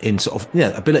in sort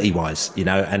of ability wise,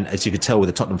 and as you could tell with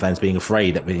the Tottenham fans being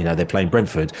afraid that they're playing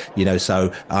Brentford,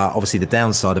 so obviously the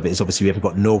downside of it is obviously we haven't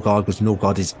got Norgard, because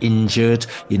Norgard is injured,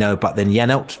 but then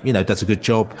Janelt does a good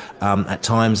job at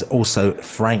times. Also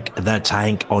Frank the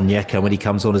Tank Onyeka, when he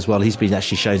comes on as well, he's been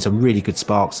actually showing some really good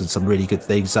sparks and some really good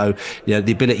things. So the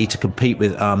ability to compete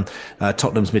with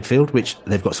Tottenham's midfield, which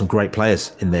they've got some great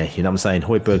players in there, what I'm saying,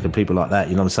 Højbjerg and people like that,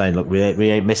 what I'm saying, look, we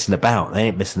ain't messing about. They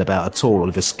ain't messing about at all.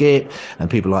 Oliver Skip and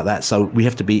people like that, so we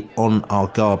have to be on our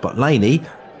guard. But Laney,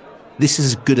 this is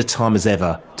as good a time as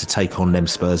ever to take on them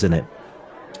Spurs, isn't it?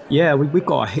 Yeah, we've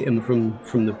got to hit them from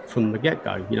the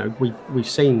get-go. We've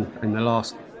seen in the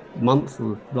last month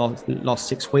or last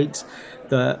 6 weeks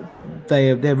that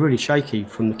they're really shaky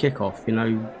from the kickoff.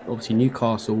 Obviously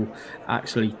Newcastle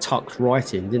actually tucked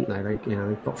right in, didn't they?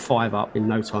 They got 5 up in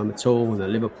no time at all, and at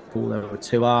Liverpool they were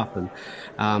 2 up, and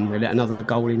they let another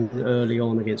goal in early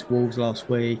on against Wolves last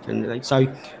week, and so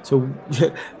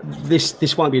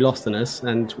this won't be lost on us,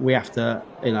 and we have to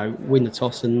win the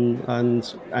toss and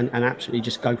absolutely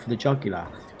just go for the jugular.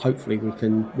 Hopefully we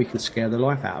can scare the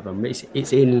life out of them.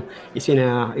 It's in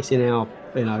our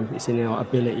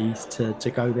abilities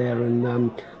to go there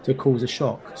and to cause a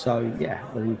shock. So yeah,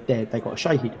 they've got a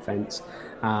shaky defence,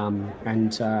 but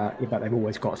they've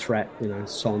always got a threat.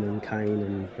 Son and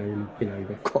Kane, and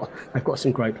they've got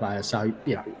some great players. So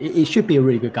it should be a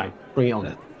really good game. Bring it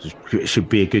on. It should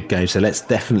be a good game, so let's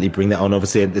definitely bring that on.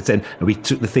 Obviously, and we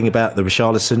took the thing about the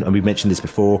Richarlison, and we mentioned this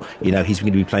before. He's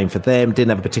going to be playing for them. Didn't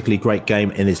have a particularly great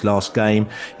game in his last game,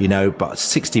 but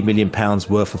 £60 million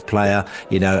worth of player,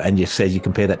 and you said you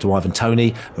compare that to Ivan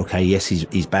Toney. Okay, yes,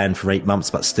 he's banned for 8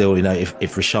 months, but still, if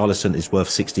Richarlison is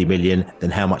worth 60 million, then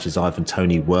how much is Ivan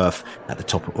Toney worth at the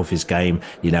top of his game?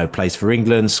 Plays for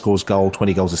England, scores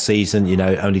 20 goals a season.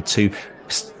 Only 2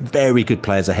 very good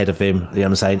players ahead of him,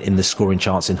 in the scoring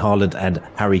chance in Haaland and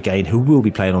Harry Kane, who will be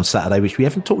playing on Saturday, which we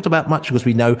haven't talked about much because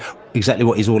we know exactly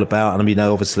what he's all about, and we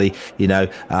know obviously he's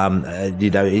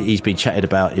been chatted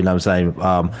about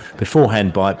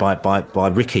beforehand by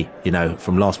Ricky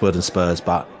from Last Word on Spurs.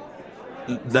 But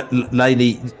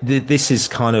Laney, this is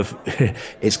kind of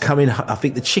it's coming. I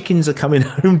think the chickens are coming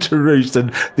home to roost,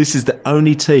 and this is the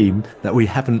only team that we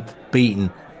haven't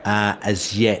beaten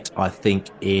as yet, I think.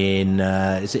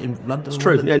 Is it in London? It's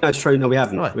true. Yeah, no, it's true. No, we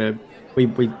haven't. Right. We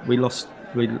lost.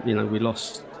 We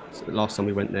lost last time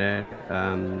we went there.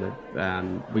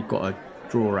 We got a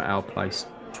draw at our place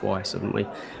twice, haven't we?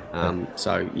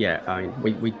 So yeah, I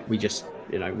mean, we just,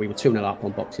 we were 2-0 up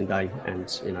on Boxing Day,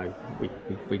 and we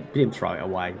didn't throw it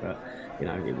away, but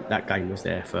that game was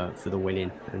there for the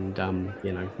winning, and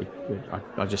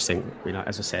I just think,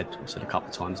 as I said a couple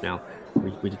of times now,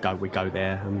 we go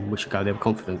there, and we should go there with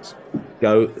confidence.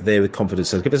 Go there with confidence.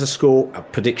 So give us a score, a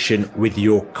prediction with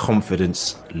your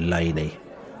confidence, Laney.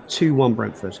 2-1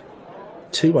 Brentford.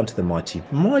 2-1 to the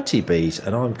mighty Bees,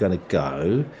 and I'm going to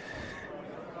go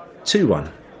 2-1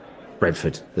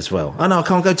 Brentford as well. Oh no, I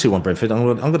can't go 2-1 Brentford. I'm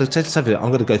going to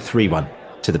go 3-1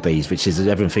 to the Bees, which is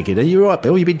everyone thinking, are you all right,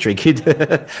 Bill? You've been drinking.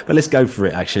 But let's go for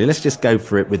it, actually. Let's just go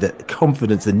for it with the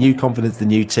confidence, the new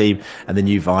team and the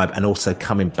new vibe, and also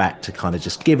coming back to kind of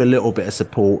just give a little bit of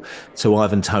support to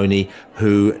Ivan Toney,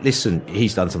 who, listen,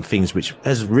 he's done some things which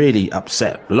has really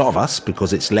upset a lot of us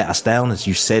because it's let us down, as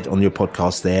you said on your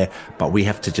podcast there, but we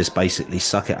have to just basically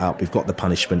suck it up. We've got the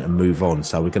punishment and move on.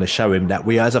 So we're going to show him that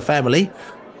we as a family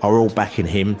are all backing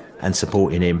him and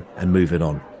supporting him and moving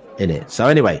on in it. So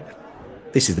anyway,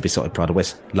 this is the Besotted Pride of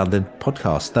West London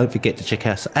podcast. Don't forget to check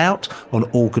us out on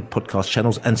all good podcast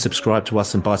channels and subscribe to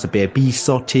us and buy us a beer.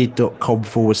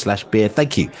 besotted.com/beer.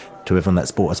 Thank you to everyone that's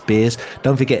bought us beers.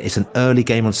 Don't forget, it's an early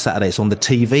game on Saturday. It's on the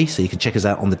TV, so you can check us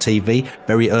out on the TV.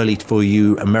 Very early for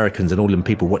you Americans and all them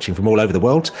people watching from all over the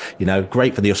world.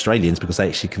 Great for the Australians because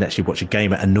they can watch a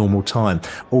game at a normal time.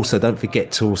 Also, don't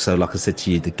forget to like I said to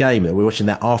you, the game, we're watching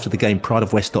that after the game,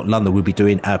 prideofwest.london. We'll be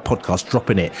doing our podcast,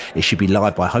 dropping it. It should be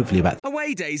live by hopefully about...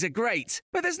 Away days are great,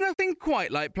 but there's nothing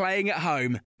quite like playing at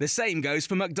home. The same goes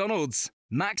for McDonald's.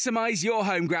 Maximise your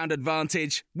home ground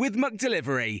advantage with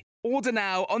McDelivery. Order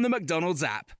now on the McDonald's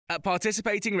app. At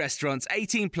participating restaurants,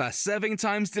 18 plus, serving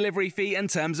times, delivery fee and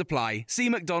terms apply. See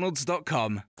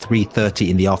mcdonalds.com. 3:30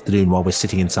 in the afternoon while we're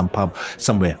sitting in some pub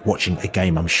somewhere watching a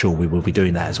game. I'm sure we will be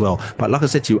doing that as well. But like I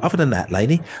said to you, other than that,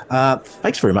 Laney,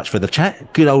 thanks very much for the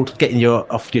chat. Good old getting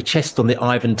off your chest on the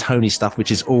Ivan Toney stuff,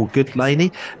 which is all good,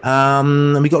 Laney.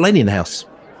 And we got Laney in the house.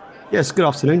 Yes, good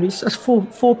afternoon. That's four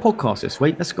podcasts this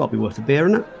week. That's got to be worth a beer,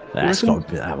 isn't it? That's got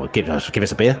to be, well, give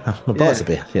us a beer. I'll buy us a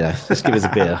beer. Just give us a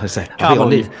beer. I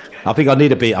think I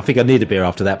need a beer. I think I need a beer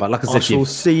after that. But like I said, I shall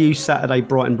see you Saturday,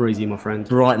 bright and breezy, my friend.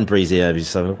 Bright and breezy.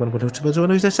 So what do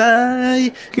they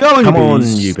say? Come on,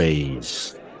 you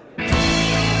bees. Nice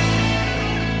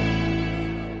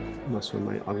one,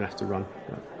 mate. I'm gonna have to run.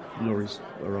 Lorry's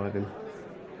arriving.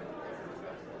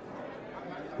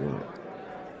 Right.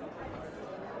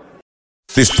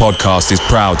 This podcast is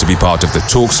proud to be part of the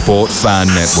TalkSport Fan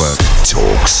Network.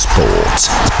 TalkSport.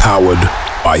 Powered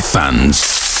by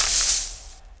fans.